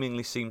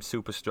seemingly seem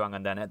super strong,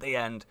 and then at the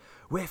end,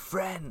 we're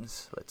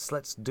friends.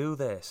 Let's do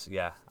this.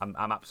 Yeah,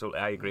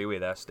 I agree with you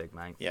there, Stig,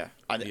 mate. Yeah,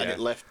 and it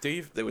left.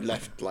 They were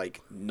left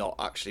like not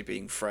actually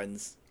being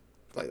friends.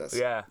 Like that's.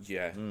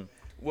 Yeah.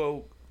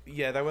 Well,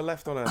 yeah, they were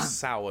left on a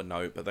sour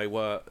note, but they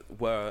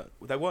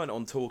weren't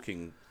on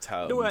talking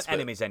terms. They weren't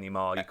enemies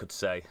anymore, you could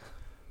say.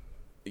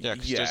 Yeah,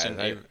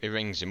 because he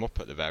rings him up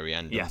at the very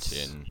end, doesn't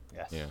he? And,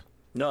 yes. Yeah.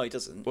 No, he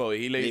doesn't. Well,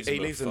 he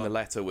leaves him the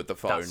letter with the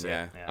phone. That's it,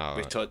 yeah. yeah.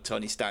 With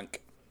Tony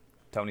Stank.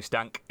 Tony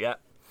Stank. Yeah.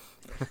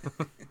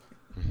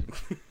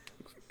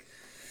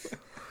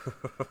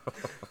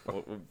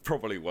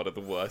 Probably one of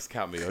the worst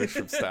cameos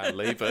from Stan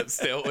Lee, but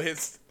still,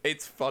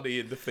 it's funny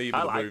in the theme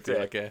of the movie,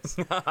 I guess.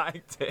 I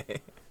liked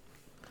it.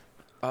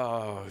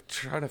 Oh,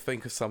 trying to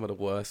think of some of the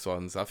worst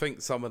ones. I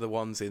think some of the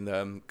ones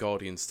in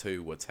Guardians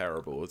 2 were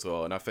terrible as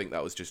well, and I think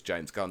that was just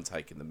James Gunn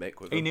taking the mick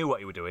with him. He knew what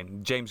he was doing.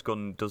 James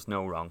Gunn does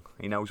no wrong.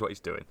 He knows what he's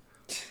doing.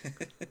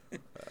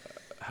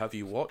 Have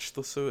you watched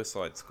The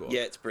Suicide Squad?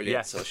 Yeah, it's brilliant.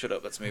 Yes. So shut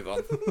up. Let's move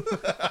on.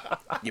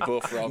 You're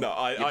both wrong.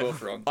 No, You're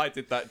both wrong. I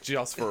did that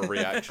just for a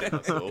reaction,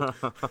 that's all.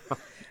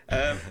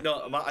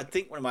 I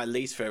think one of my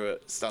least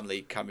favourite Stan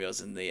Lee cameos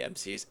in the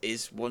MCU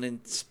is one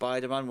in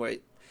Spider-Man where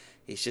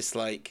he's just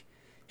like,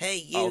 hey,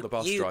 you, the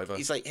bus driver.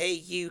 He's like, hey,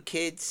 you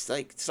kids,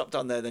 like, stop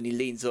down there. Then he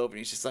leans over and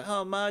he's just like,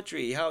 oh,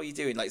 Marjorie, how are you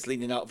doing? Like, he's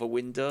leaning out of a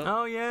window.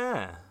 Oh,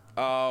 yeah.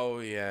 Oh,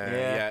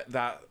 yeah.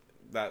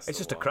 That's It's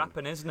just one. a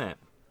crapping, isn't it?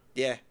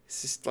 Yeah,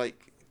 it's just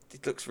like,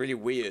 it looks really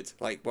weird.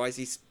 Like, why is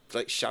he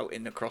like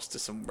shouting across to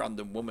some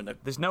random woman?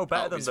 There's no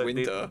better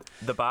than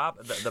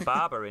the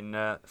barber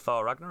in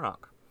Thor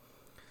Ragnarok.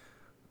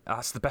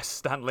 That's the best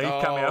Stan Lee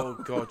cameo.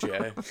 Oh, God,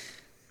 yeah.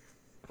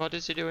 What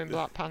does he do in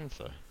Black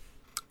Panther?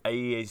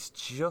 He is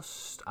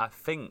just, I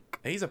think...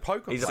 He's a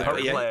poker player. He's a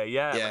poker player,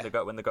 yeah.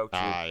 Yeah. When they go to...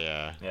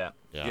 Yeah.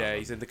 Yeah,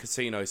 he's in the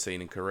casino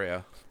scene in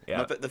Korea.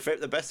 Yeah. But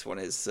the best one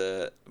is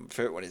my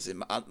favourite one is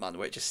in Ant-Man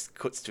where it just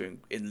cuts to him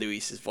in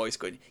Luis's voice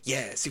going,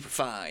 yeah, super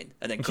fine,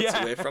 and then cuts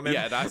away from him.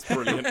 Yeah, that's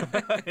brilliant.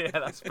 Yeah,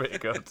 that's pretty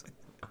good.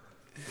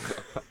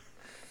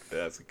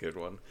 That's a good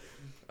one.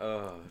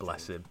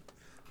 Bless him.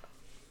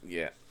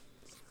 Yeah.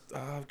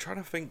 I'm trying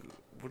to think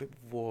what it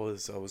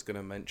was I was going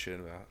to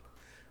mention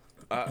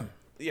about.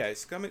 Yeah,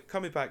 it's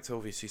coming back to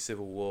obviously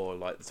Civil War,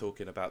 like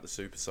talking about the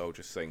super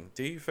soldiers thing.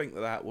 Do you think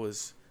that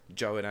was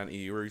Joe and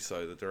Anthony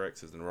Russo, the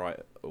directors and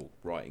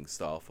writing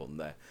staff on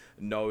there,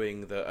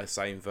 knowing that a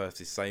same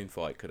versus same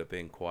fight could have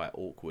been quite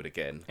awkward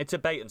again? It's a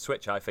bait and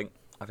switch, I think.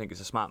 I think it's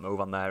a smart move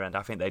on their end.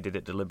 I think they did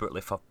it deliberately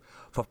for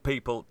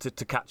people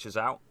to catch us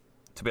out,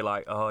 to be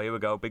like, oh, here we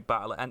go, big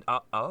battle, and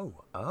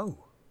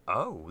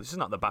this is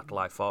not the battle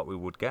I thought we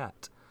would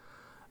get.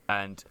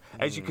 And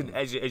as you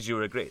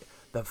would agree,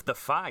 the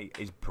fight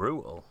is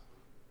brutal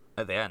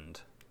at the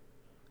end.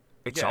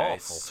 It's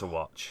awful to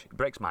watch. It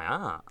breaks my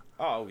heart.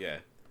 Oh, yeah.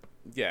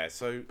 Yeah,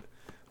 so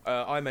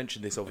I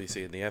mentioned this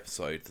obviously in the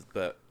episode,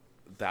 but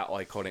that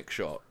iconic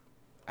shot,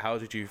 how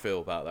did you feel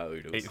about that,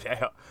 Oodles?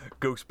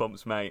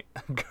 Goosebumps, mate.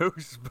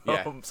 Goosebumps.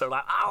 Yeah. I'm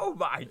like, oh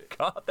my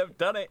God, they've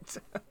done it.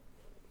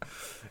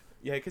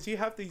 Yeah, because you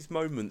have these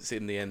moments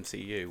in the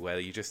MCU where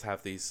you just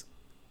have these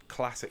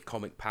classic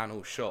comic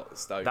panel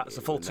shots, don't That's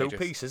you? a full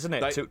two-piece, isn't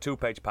it?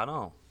 Two-page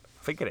panel.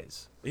 I think it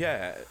is.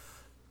 Yeah.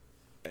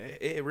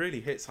 It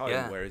really hits home,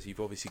 whereas you've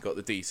obviously got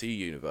the DC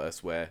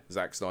universe where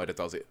Zack Snyder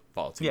does it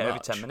far too much. Every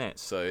 10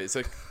 minutes. So it's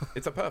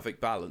a perfect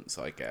balance,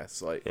 I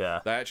guess. Like,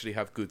 they actually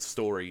have good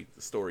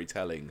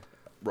storytelling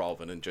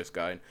rather than just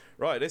going,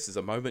 right, this is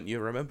a moment you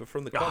remember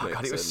from the comics.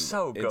 God, it was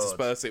so good.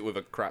 Intersperse it with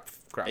a crap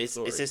story.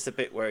 Is this the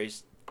bit where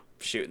he's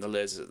shooting the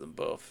lasers at them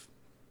both?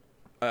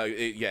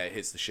 It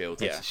hits the shield.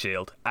 Hits the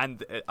shield.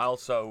 And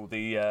also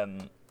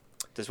the...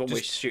 There's one where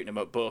he's shooting them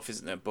at both,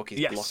 isn't there?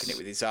 Bucky's blocking it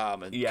with his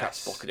arm and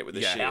Cap's blocking it with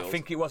the shield. I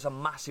think it was a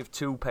massive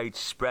two-page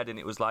spread, and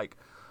it was like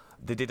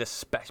they did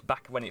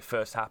back when it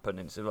first happened.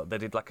 And so they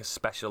did like a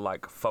special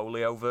like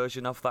folio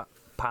version of that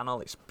panel.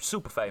 It's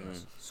super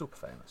famous, super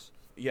famous.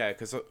 Yeah,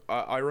 because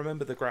I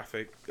remember the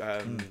graphic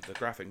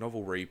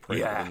novel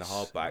reprint in the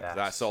hardback.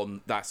 Yes.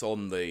 That's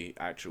on the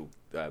actual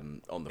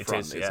on the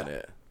front, isn't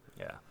it?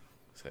 Yeah.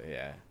 So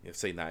yeah, you've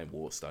seen that in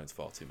Warstones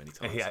far too many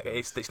times. Yeah,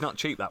 it's not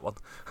cheap, that one.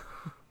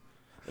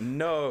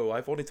 No,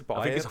 I've wanted to buy it.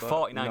 I think it's a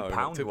 £49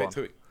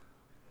 one.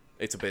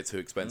 It's a bit too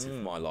expensive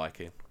for my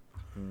liking.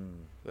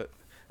 But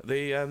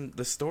the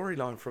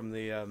storyline from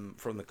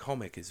the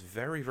comic is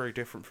very, very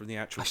different from the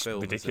actual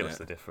film.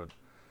 Ridiculously different.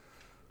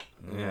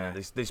 Yeah,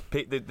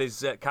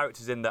 there's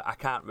characters in that I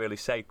can't really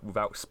say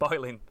without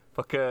spoiling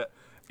for Kurt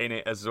in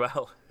it as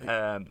well.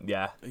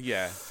 Yeah.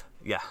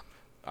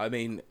 I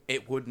mean,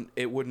 it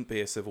wouldn't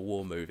be a Civil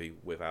War movie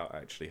without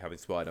actually having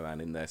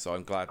Spider-Man in there. So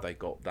I'm glad they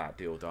got that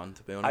deal done.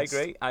 To be honest,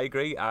 I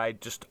agree. I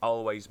just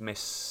always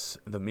miss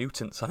the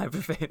mutants and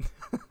everything.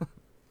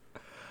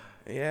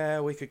 Yeah,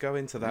 we could go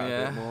into that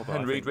a bit more. But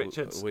and Reed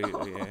Richards.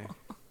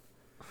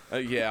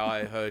 Yeah,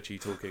 I heard you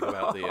talking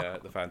about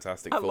the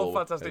Fantastic Four. I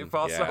love Fantastic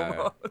Four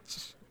so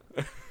much.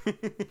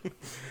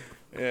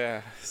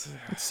 Yeah, it's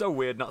so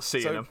weird not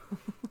seeing them.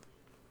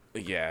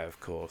 Yeah, of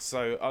course.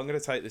 So I'm going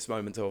to take this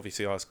moment to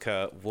obviously ask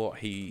Kurt what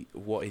he's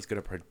going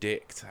to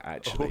predict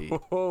actually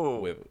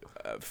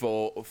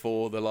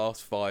for the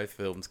last 5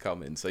 films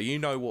coming. So you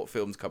know what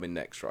films coming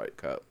next, right,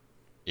 Kurt?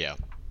 Yeah.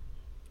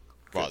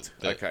 Well,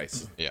 okay.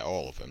 Yeah,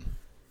 all of them.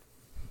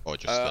 Or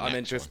just I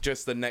meant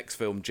just the next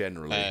film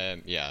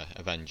generally. Yeah,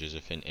 Avengers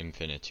of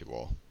Infinity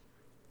War.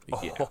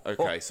 Yeah.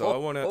 Okay. So I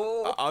want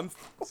to.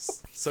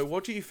 So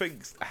what do you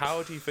think?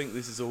 How do you think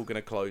this is all going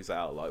to close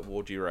out? Like,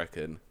 what do you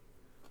reckon?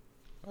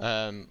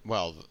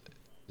 Well,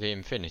 the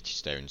Infinity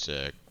Stones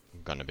are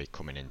going to be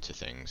coming into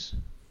things.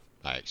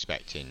 I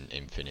expect in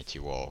Infinity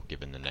War,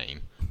 given the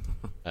name.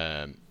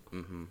 And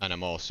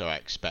I'm also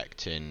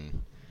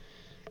expecting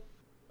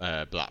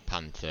Black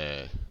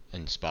Panther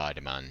and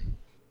Spider-Man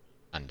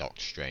and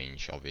Doctor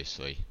Strange,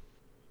 obviously.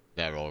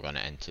 They're all going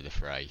to enter the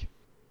fray.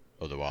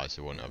 Otherwise,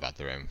 they wouldn't have had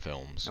their own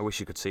films. I wish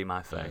you could see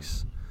my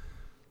face.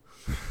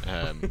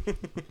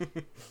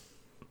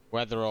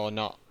 Whether or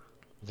not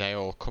they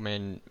all come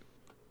in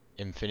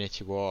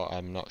Infinity War,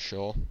 I'm not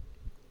sure.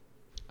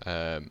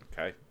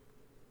 Okay.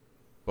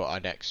 But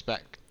I'd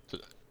expect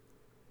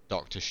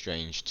Doctor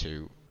Strange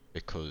to,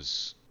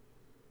 because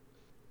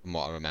from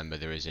what I remember,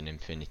 there is an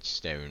Infinity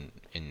Stone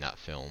in that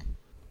film.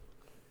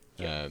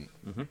 Yeah.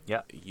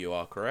 You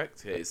are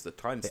correct. It is the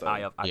Time Stone. The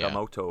Eye of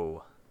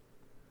Agamotto.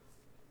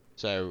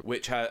 So,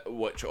 which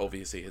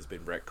obviously has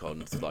been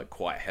retconned like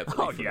quite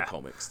heavily from the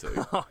comics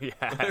too. Oh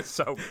yeah.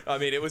 So I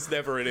mean, it was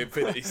never an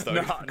Infinity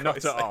Stone. not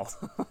at all.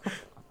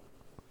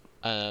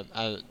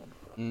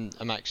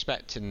 I'm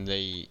expecting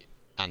the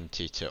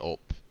ante to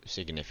up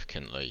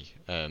significantly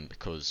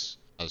because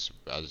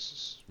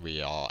as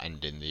we are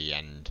ending the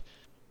end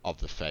of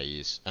the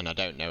phase, and I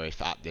don't know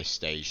if at this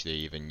stage they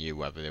even knew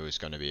whether there was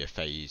going to be a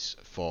phase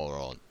 4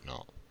 or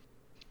not.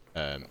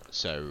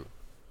 So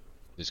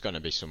there's going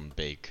to be some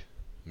big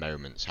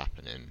moments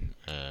happening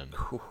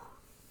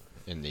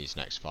in these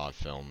next 5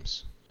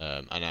 films,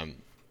 and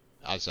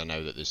as I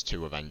know that there's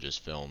 2 Avengers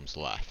films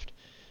left,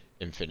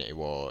 Infinity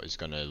War is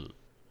going to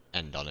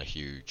end on a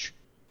huge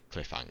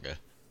cliffhanger.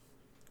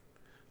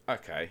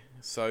 Okay,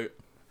 so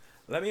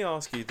let me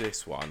ask you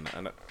this one,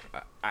 and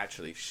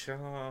actually,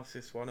 shall I ask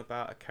this one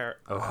about a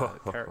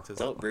character's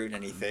Don't ruin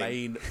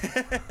anything.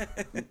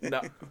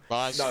 No,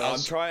 I'm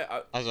trying.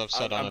 As I've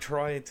said, I'm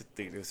trying to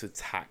do this with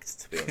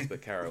tact, to be honest.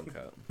 But carry on,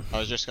 Kurt. I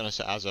was just going to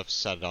say, as I've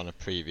said on a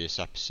previous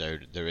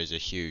episode, there is a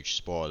huge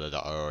spoiler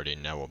that I already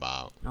know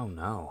about. Oh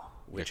no!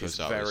 Which is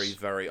very,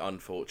 very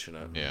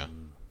unfortunate. Yeah.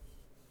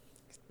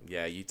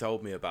 Yeah, you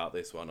told me about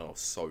this one. I was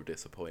so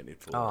disappointed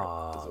for it as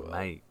well.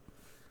 Mate.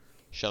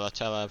 Shall I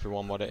tell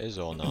everyone what it is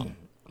or not?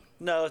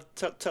 No,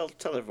 tell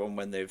everyone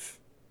when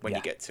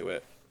you get to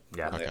it.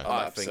 Yeah, okay.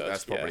 I think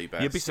that's probably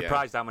best. You'd be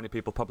surprised how many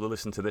people probably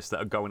listen to this that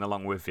are going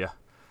along with you.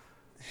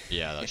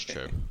 Yeah, that's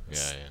true.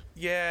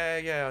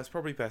 Yeah. It's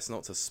probably best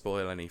not to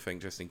spoil anything,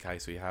 just in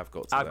case we have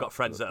got. I've got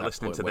friends that are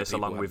listening to this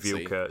along with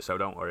you, Kurt. So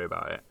don't worry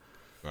about it.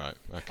 Right.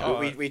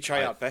 Okay. We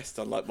try our best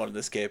on like Modern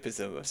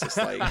Escapism. It's just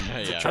like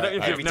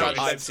every time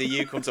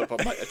MCU comes up,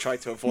 I try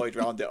to avoid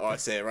around it, or I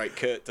say, right,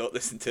 Kurt, don't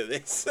listen to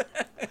this.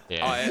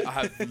 Yeah.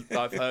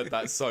 I've heard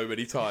that so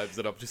many times,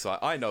 and I'm just like,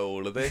 I know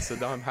all of this,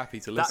 and I'm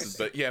happy to listen.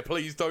 But yeah,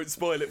 please don't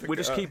spoil it. We're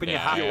just keeping you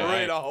happy.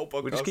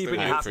 We're just keeping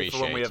you happy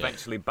for when we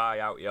eventually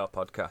buy out your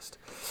podcast.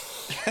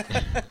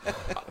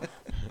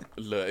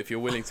 Look, if you're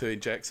willing to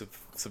inject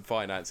some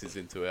finances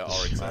into it,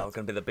 I'll accept. Well, we're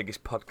going to be the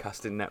biggest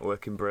podcasting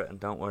network in Britain.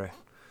 Don't worry.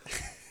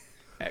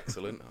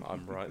 Excellent.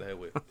 I'm right there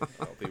with.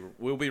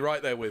 We'll be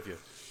right there with you.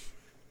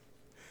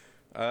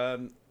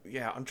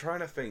 Yeah, I'm trying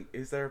to think.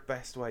 Is there a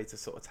best way to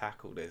sort of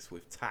tackle this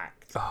with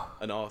tact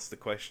and ask the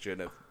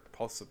question of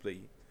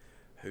possibly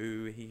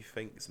who he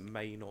thinks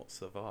may not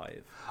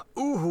survive?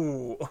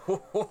 Ooh,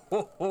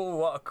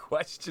 what a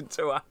question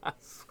to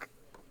ask.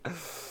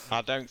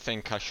 I don't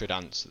think I should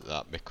answer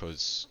that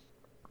because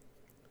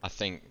I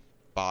think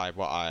by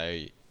what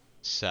I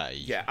say,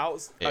 yeah.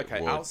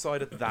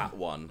 Outside of that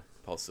one,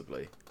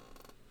 possibly.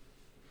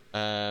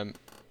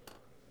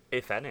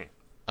 If any.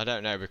 I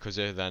don't know, because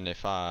then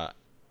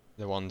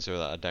the ones that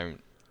I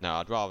don't know,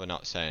 I'd rather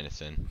not say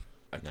anything.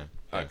 Okay.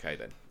 No. Okay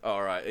then.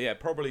 All right. Yeah,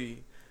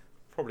 probably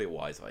a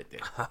wise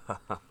idea.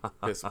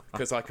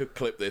 Because I could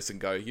clip this and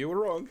go, you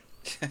were wrong.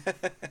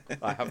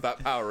 I have that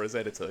power as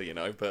editor,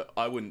 but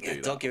I wouldn't do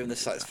that. Don't give him the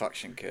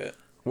satisfaction, Kurt.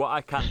 What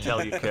I can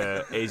tell you,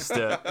 Kurt, is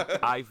that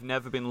I've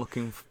never been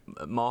looking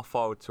more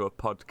forward to a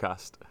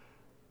podcast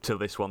till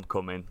this one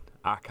coming.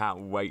 I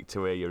can't wait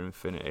to hear your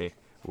Infinity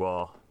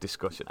War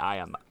discussion. I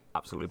am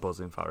absolutely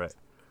buzzing for it.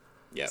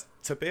 Yeah.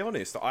 To be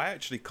honest, I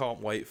actually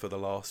can't wait for the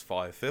last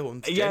 5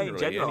 films. Yeah, in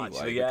general, anyway,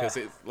 actually, yeah. Because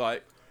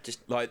it's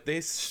like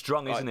this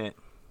strong, isn't it?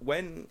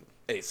 When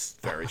it's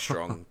very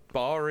strong,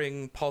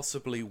 barring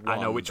possibly one.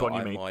 I know which one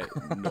you mean. Might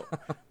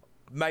not,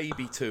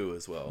 maybe 2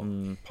 as well.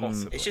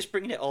 Possibly. It's just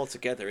bringing it all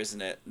together,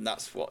 isn't it? And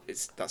that's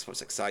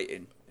what's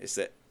exciting. Is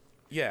that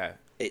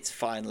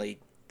it's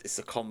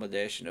a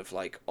combination of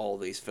like all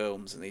these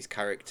films and these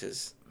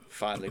characters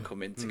finally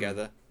coming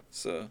together.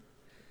 So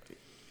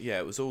yeah,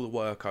 it was all the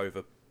work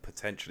over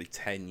potentially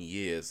 10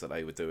 years that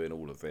they were doing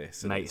all of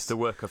this. Mate, it's the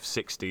work of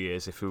 60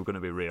 years if we were going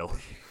to be real.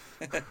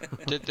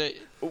 Did they?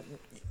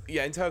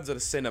 Yeah, in terms of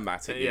the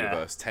cinematic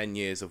universe, 10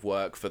 years of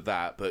work for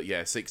that, but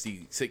yeah,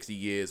 60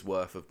 years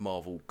worth of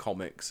Marvel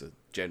comics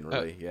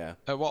generally, yeah.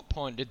 At what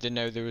point did they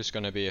know there was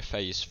going to be a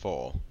Phase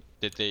 4?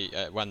 Did they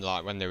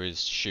when they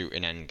was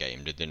shooting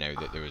Endgame? Did they know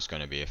that there was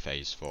going to be a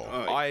Phase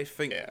 4? I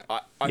think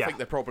I think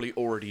they probably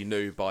already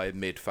knew by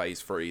mid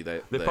Phase 3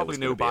 that they probably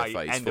knew by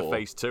end 4. of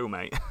Phase 2,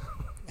 mate.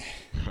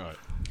 Right.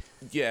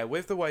 Yeah,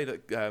 with the way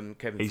that Kevin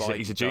Feige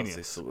he's a does genius.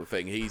 this sort of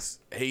thing, he's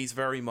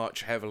very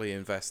much heavily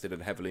invested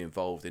and heavily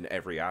involved in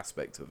every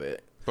aspect of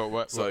it.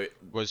 But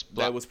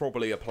there was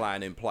probably a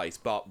plan in place,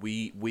 but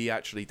we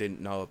actually didn't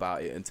know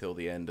about it until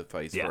the end of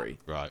Phase 3.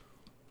 Right.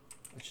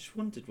 I just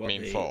wondered what. I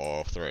mean, 4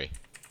 or 3.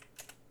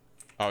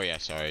 Oh yeah,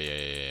 sorry,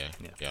 yeah.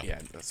 Yeah,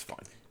 that's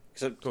fine.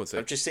 Because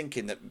I'm just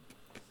thinking that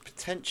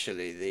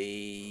potentially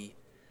the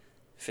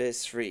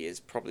Phase 3 is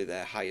probably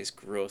their highest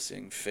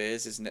grossing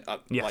phase, isn't it?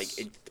 Yes.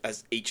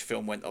 As each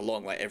film went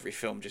along, like every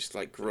film just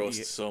like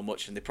grossed so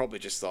much, and they probably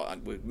just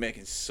thought, we're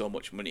making so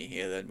much money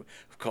here, then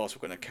of course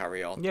we're going to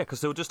carry on. Yeah,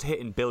 because they were just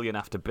hitting billion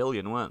after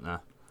billion, weren't they?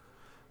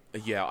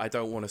 Yeah, I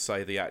don't want to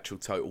say the actual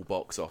total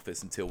box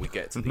office until we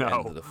get to the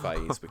end of the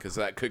phase, because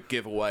that could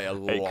give away a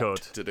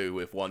lot to do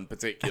with one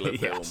particular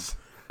film.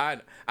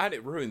 And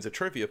it ruins a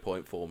trivia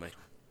point for me.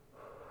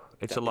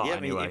 It's a lot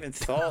anyway. I mean, even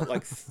Thor,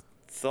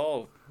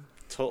 Thor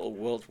total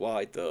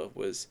worldwide, though,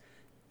 was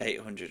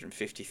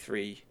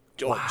 853,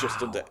 or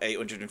just under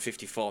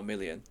 854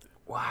 million.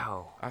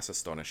 Wow. That's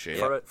astonishing.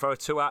 For a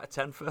 2 out of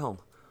 10 film.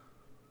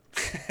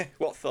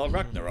 What, Thor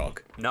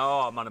Ragnarok?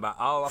 No, I'm on about...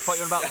 Oh, I thought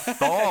you were about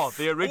Thor,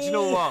 the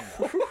original one.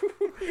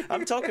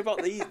 I'm talking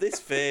about this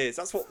phase.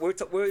 That's what we're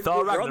Thor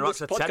on Ragnarok's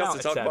this a 10 podcast out to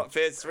of talk 10. about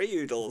Phase 3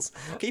 Oodles.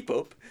 Keep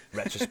up.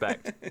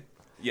 Retrospect.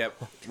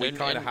 Yep, we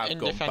kind of have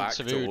gone back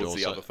towards Oodles,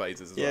 the other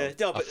phases as Yeah,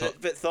 well. no,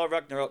 but Thor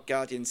Ragnarok,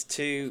 Guardians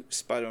 2,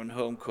 Spider-Man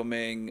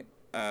Homecoming,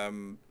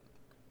 Captain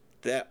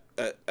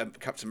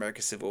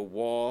America Civil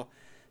War,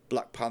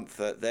 Black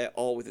Panther, they're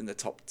all within the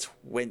top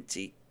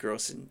 20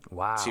 grossing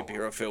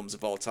superhero films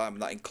of all time,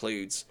 and that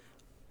includes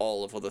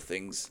all of other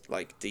things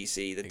like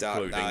DC, The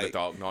Dark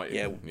Knight,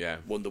 yeah,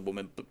 Wonder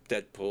Woman,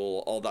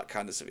 Deadpool, all that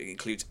kind of stuff. It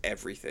includes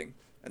everything,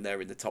 and they're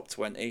in the top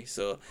 20.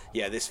 So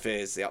yeah, this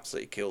phase they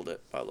absolutely killed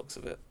it by the looks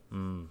of it.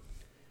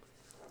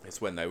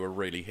 It's when they were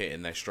really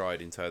hitting their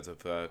stride in terms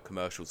of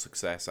commercial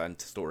success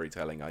and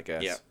storytelling, I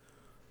guess. Yeah.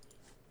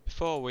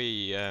 Before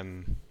we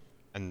end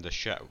the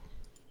show,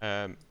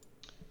 got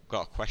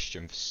a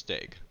question for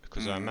Stig,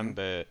 because I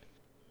remember.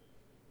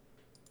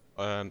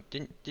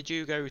 Did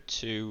you go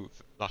to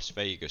Las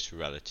Vegas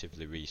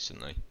relatively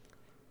recently?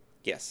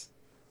 Yes.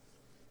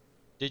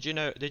 Did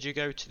you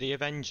go to the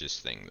Avengers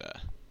thing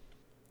there?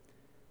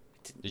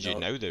 Did you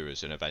know there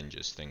was an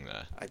Avengers thing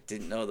there? I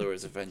didn't know there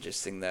was an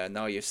Avengers thing there.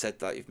 Now you've said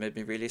that, you've made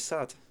me really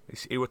sad.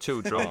 You were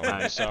too drunk,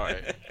 man.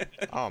 Sorry.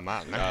 Oh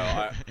man,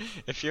 no.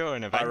 If you're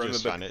an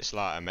Avengers fan, it's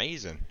like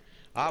amazing.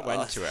 I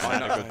went to it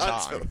and had a good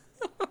time.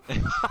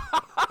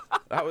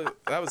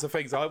 That was the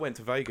things. I went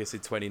to Vegas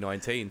in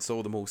 2019,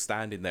 saw them all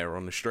standing there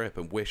on the strip,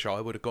 and wish I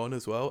would have gone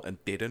as well,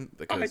 and didn't,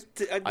 because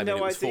it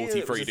was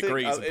 43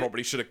 degrees and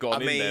probably should have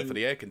gone in there for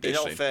the air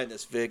conditioning. In all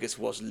fairness, Vegas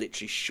was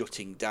literally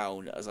shutting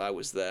down as I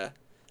was there.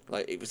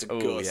 Like, it was a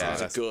ghost. Yeah, it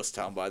was a ghost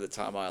town by the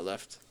time I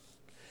left.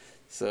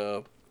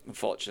 So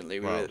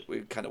unfortunately,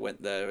 we kind of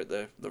went there at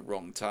the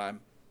wrong time.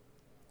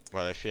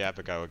 Well, if you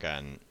ever go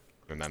again,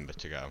 remember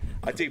to go.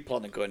 I do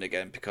plan on going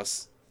again,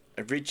 because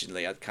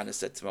originally I'd kind of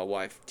said to my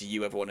wife, do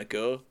you ever want to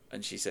go?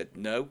 And she said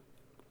no.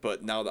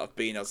 But now that I've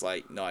been, I was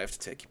like, no, I have to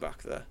take you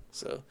back there.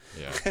 So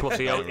yeah. Plus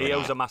he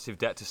owes a massive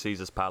debt to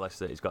Caesar's Palace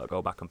that he's got to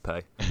go back and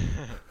pay.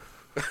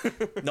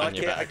 No,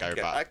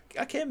 I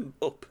came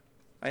up.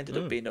 I ended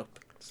up being up.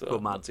 So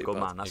good man.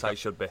 That's how you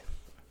should be.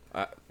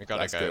 We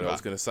gotta that's go good. back. I was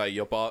going to say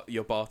your bar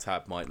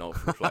tab might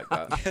not reflect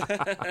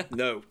that.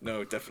 No,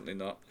 definitely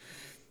not.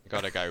 You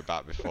gotta go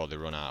back before they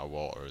run out of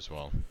water as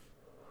well.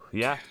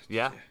 Yeah,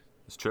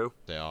 it's true.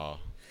 They are.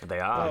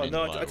 Oh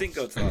no, I didn't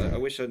go to that. I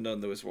wish I'd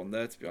known there was one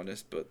there, to be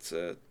honest. But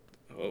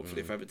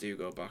hopefully, if I ever do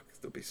go back,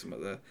 there'll be some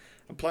there.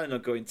 I'm planning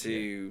on going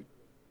to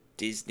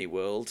Disney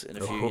World in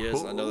a few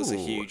years. I know there's a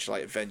huge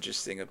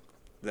Avengers thing up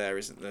there,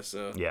 isn't there?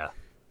 So yeah,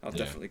 I'll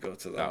definitely go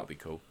to that. That would be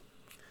cool.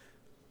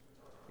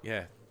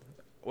 Yeah.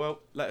 Well,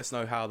 let us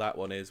know how that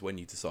one is when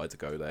you decide to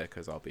go there,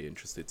 because I'll be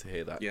interested to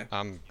hear that. Yeah.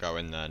 I'm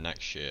going there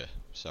next year,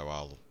 so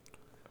I'll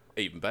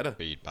even better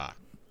be back.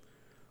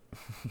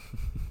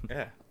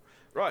 Yeah.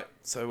 Right,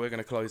 so we're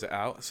going to close it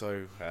out.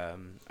 So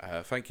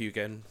thank you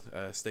again,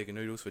 Stig and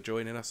Oodles, for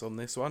joining us on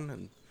this one,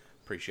 and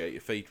appreciate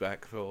your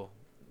feedback for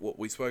what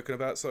we've spoken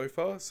about so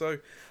far. So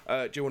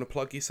do you want to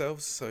plug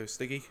yourselves? So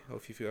Stiggy,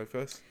 off you go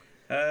first.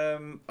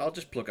 I'll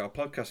just plug our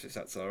podcast if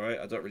that's all right.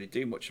 I don't really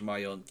do much of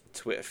my own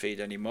Twitter feed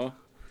anymore.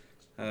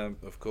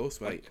 Of course,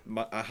 mate.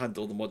 I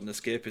handle the Modern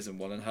Escapism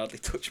one and hardly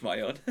touch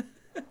my own.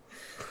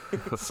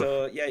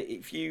 So yeah,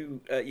 if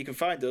you can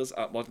find us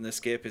at Modern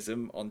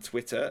Escapism on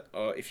Twitter,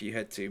 or if you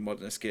head to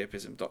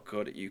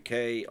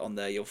modernescapism.co.uk, on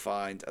there you'll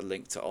find a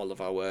link to all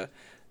of our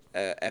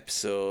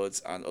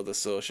episodes and other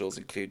socials,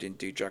 including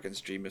Do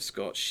Dragons Dream of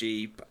Scorched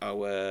Sheep,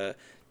 our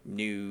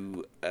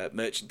new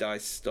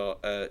merchandise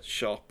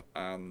shop,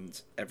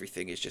 and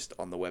everything is just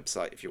on the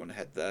website if you want to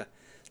head there.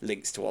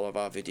 Links to all of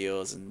our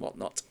videos and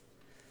whatnot.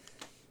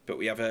 But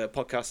we have a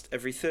podcast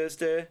every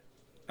Thursday,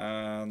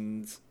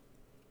 and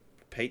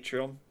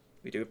Patreon.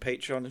 We do a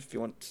Patreon if you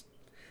want.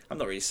 I'm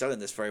not really selling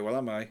this very well,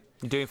 am I?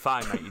 You're doing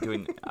fine, mate. You're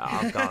doing.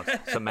 Oh God,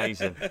 it's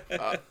amazing.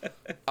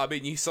 I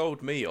mean, you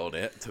sold me on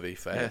it, to be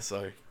fair.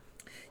 So.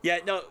 Yeah,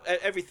 no.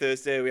 Every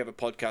Thursday we have a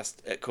podcast.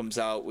 It comes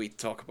out. We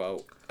talk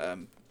about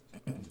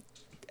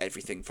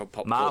everything from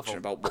pop culture,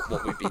 about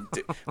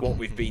what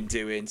we've been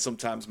doing.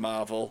 Sometimes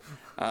Marvel,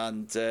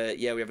 and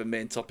we have a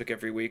main topic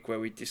every week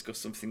where we discuss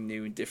something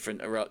new and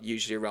different,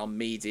 usually around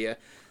media,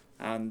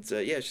 and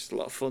it's just a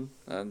lot of fun.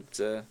 And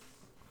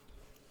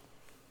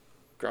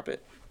grab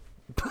it.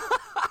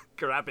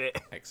 Grab it.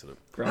 Excellent.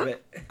 Grab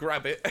it.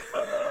 Grab it.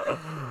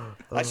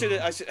 I should.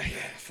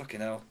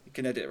 Fucking hell. You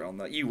can edit around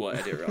that. You won't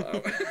edit it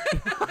out.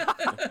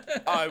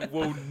 I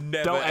will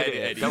never Don't edit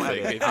it. anything. Don't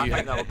edit it. I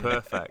think that was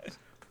perfect.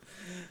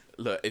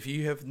 Look, if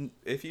you've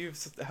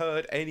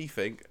heard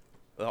anything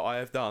that I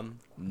have done,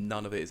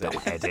 none of it is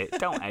edited.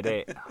 Don't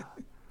edit.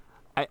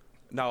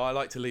 No, I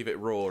like to leave it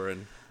raw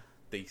and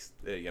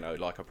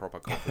like a proper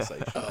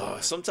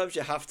conversation. Sometimes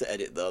you have to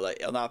edit though.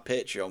 Like on our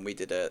Patreon, we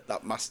did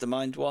that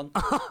Mastermind one.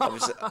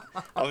 Obviously,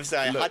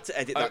 I had to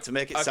edit that to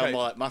make it sound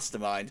more like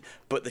Mastermind.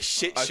 But the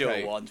shit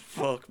show one,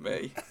 fuck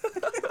me.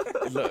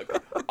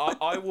 Look,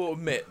 I will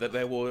admit that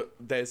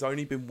there's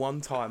only been one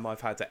time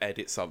I've had to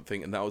edit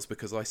something, and that was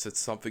because I said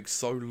something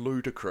so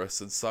ludicrous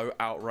and so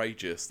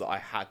outrageous that I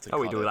had to.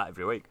 We do that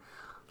every week.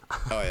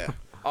 Oh yeah.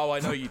 Oh,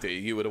 I know you do.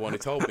 You were the one who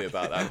told me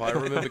about that. But I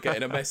remember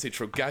getting a message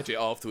from Gadget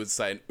afterwards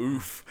saying,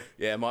 "Oof,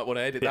 yeah, might want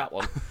to edit that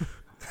one."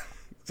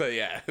 So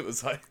yeah, it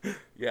was like,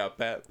 yeah,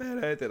 better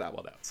edit that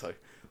one out. So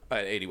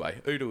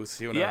anyway,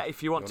 Oodles,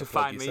 if you want to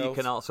find me, you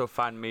can also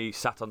find me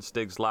sat on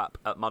Stig's lap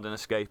at Modern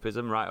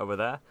Escapism right over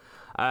there.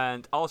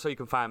 And also you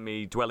can find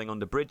me dwelling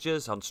under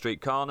bridges on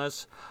street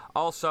corners.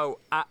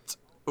 Also at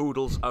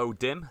Oodles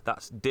O'Dim,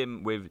 that's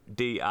Dim with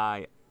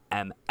DIMM.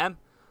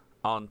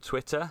 On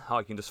Twitter,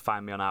 or you can just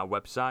find me on our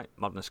website,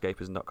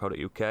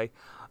 modernescapism.co.uk.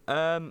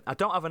 I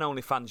don't have an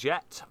OnlyFans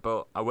yet,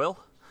 but I will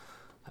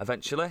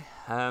eventually.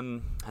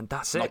 And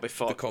that's it. Not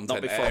before the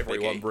content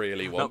everyone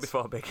really wants. Not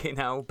before Biggie,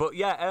 no. But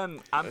yeah,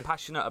 I'm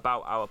passionate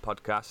about our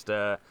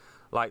podcast.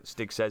 Like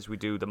Stig says, we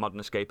do the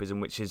Modern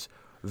Escapism, which is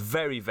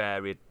very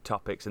varied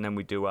topics, and then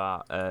we do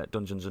our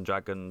Dungeons and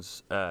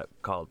Dragons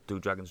called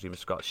Do Dragons Dream of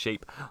Scottish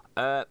Sheep.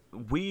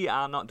 We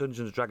are not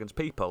Dungeons and Dragons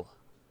people,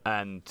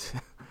 and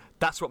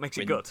that's what makes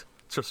it good.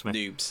 Trust me.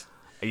 Noobs.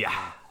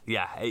 Yeah.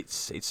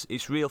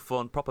 It's real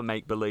fun, proper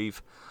make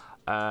believe.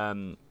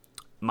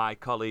 My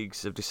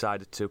colleagues have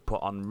decided to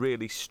put on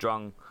really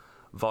strong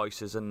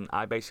voices, and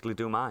I basically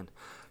do mine.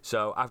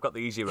 So I've got the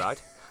easy ride,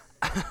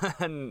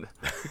 and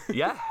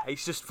yeah,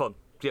 it's just fun.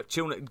 Get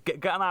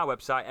on our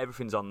website.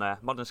 Everything's on there.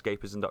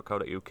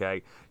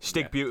 modernescapism.co.uk.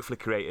 Stig beautifully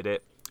created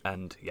it,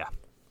 and yeah.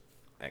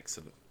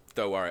 Excellent.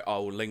 Don't worry, I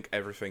will link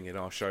everything in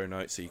our show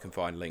notes so you can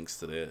find links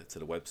to the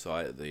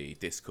website, the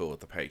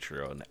Discord, the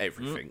Patreon,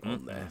 everything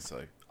on there.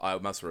 So I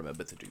must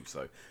remember to do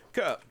so.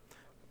 Kurt,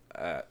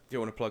 do you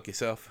want to plug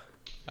yourself?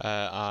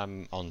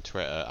 I'm on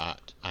Twitter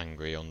at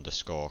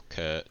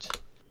angry_Kurt,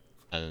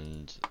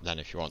 and then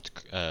if you want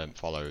to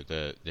follow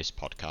this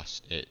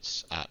podcast,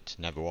 it's at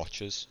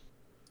Neverwatchers.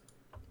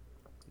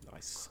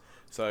 Nice.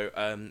 So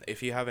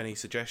if you have any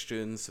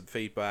suggestions, some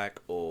feedback,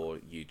 or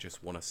you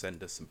just want to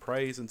send us some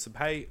praise and some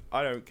hate,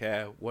 I don't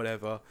care,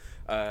 whatever.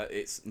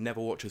 It's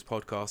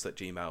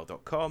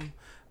neverwatcherspodcast@gmail.com.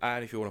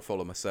 And if you want to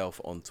follow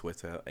myself on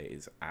Twitter, it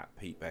is at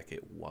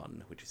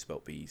PeteBeckett1, which is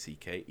spelled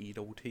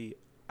BECKETT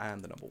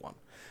and the number 1.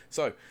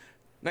 So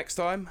next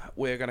time,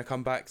 we're going to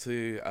come back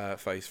to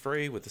Phase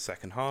 3 with the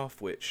second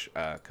half, which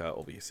Kurt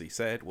obviously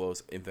said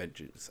was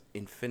Avengers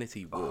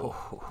Infinity War.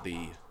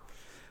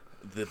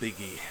 The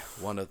biggie,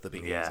 one of the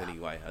biggies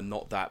anyway, and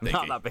not that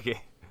biggie. Not that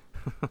biggie.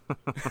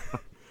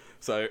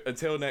 So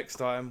until next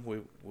time,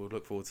 we'll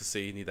look forward to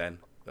seeing you then.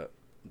 But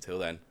until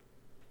then,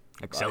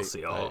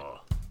 Excelsior.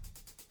 Bye.